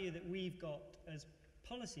value that we've got as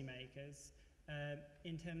policymakers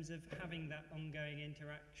in terms of having that ongoing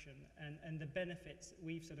interaction and the benefits that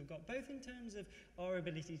we've sort of got, both in terms of our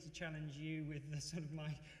ability to challenge you with the sort of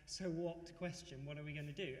my so what question, what are we going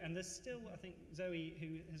to do? And there's still, I think, Zoe,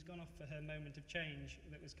 who has gone off for her moment of change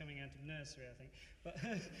that was coming out of nursery, I think, but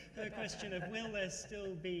her question of will there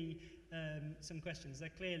still be some questions? There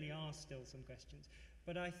clearly are still some questions,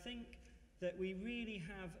 but I think that we really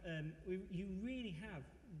have, you really have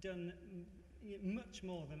done much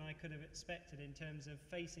more than I could have expected in terms of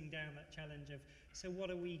facing down that challenge of, so what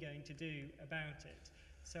are we going to do about it?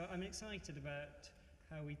 So I'm excited about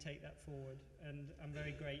how we take that forward, and I'm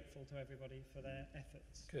very grateful to everybody for their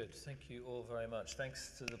efforts. Good, thank you all very much.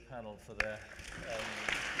 Thanks to the panel for their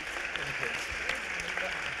inputs.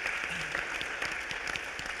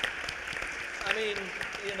 I mean,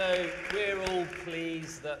 you know, we're all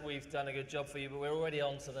pleased that we've done a good job for you, but we're already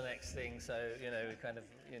on to the next thing, so, you know, we kind of,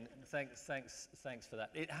 you know, thanks for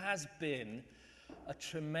that. It has been a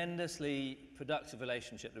tremendously productive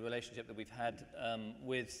relationship, the relationship that we've had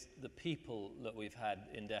with the people that we've had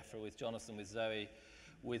in DEFRA, with Jonathan, with Zoe,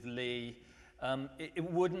 with Lee. It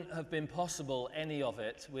wouldn't have been possible, any of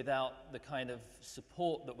it, without the kind of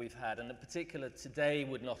support that we've had, and in particular today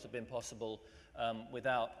would not have been possible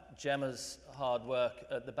without Gemma's hard work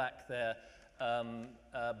at the back there,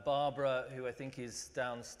 Barbara, who I think is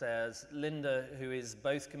downstairs, Linda, who is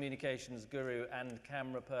both communications guru and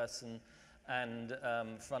camera person, and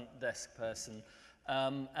front desk person,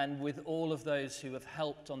 and with all of those who have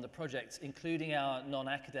helped on the project, including our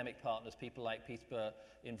non-academic partners, people like Peterborough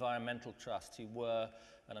Environmental Trust, who were,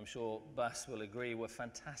 and I'm sure Bas will agree, were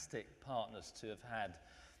fantastic partners to have had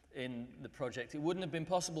in the project. It wouldn't have been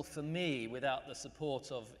possible for me without the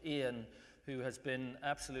support of Ian, who has been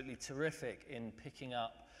absolutely terrific in picking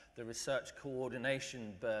up the research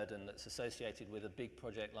coordination burden that's associated with a big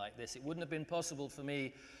project like this. It wouldn't have been possible for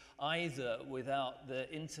me either without the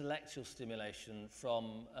intellectual stimulation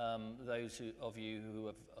from those of you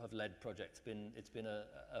who have led projects. It's been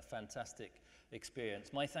a fantastic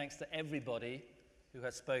experience. My thanks to everybody who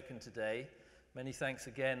has spoken today. Many thanks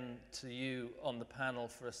again to you on the panel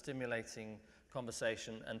for a stimulating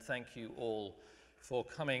conversation, and thank you all for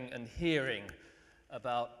coming and hearing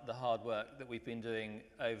about the hard work that we've been doing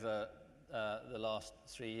over the last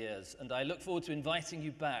 3 years. And I look forward to inviting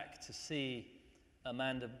you back to see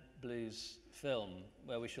Amanda Blue's film,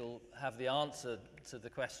 where we shall have the answer to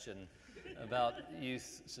the question about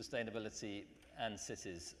youth sustainability and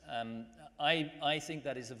cities. I think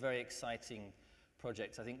that is a very exciting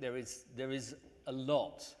project. I think there is a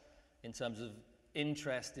lot in terms of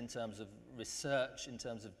interest, in terms of research, in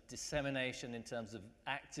terms of dissemination, in terms of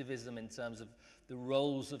activism, in terms of the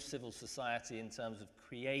roles of civil society, in terms of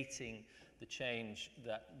creating the change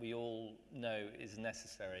that we all know is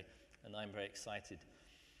necessary. And I'm very excited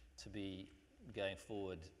to be going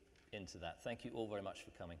forward into that. Thank you all very much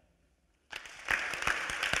for coming.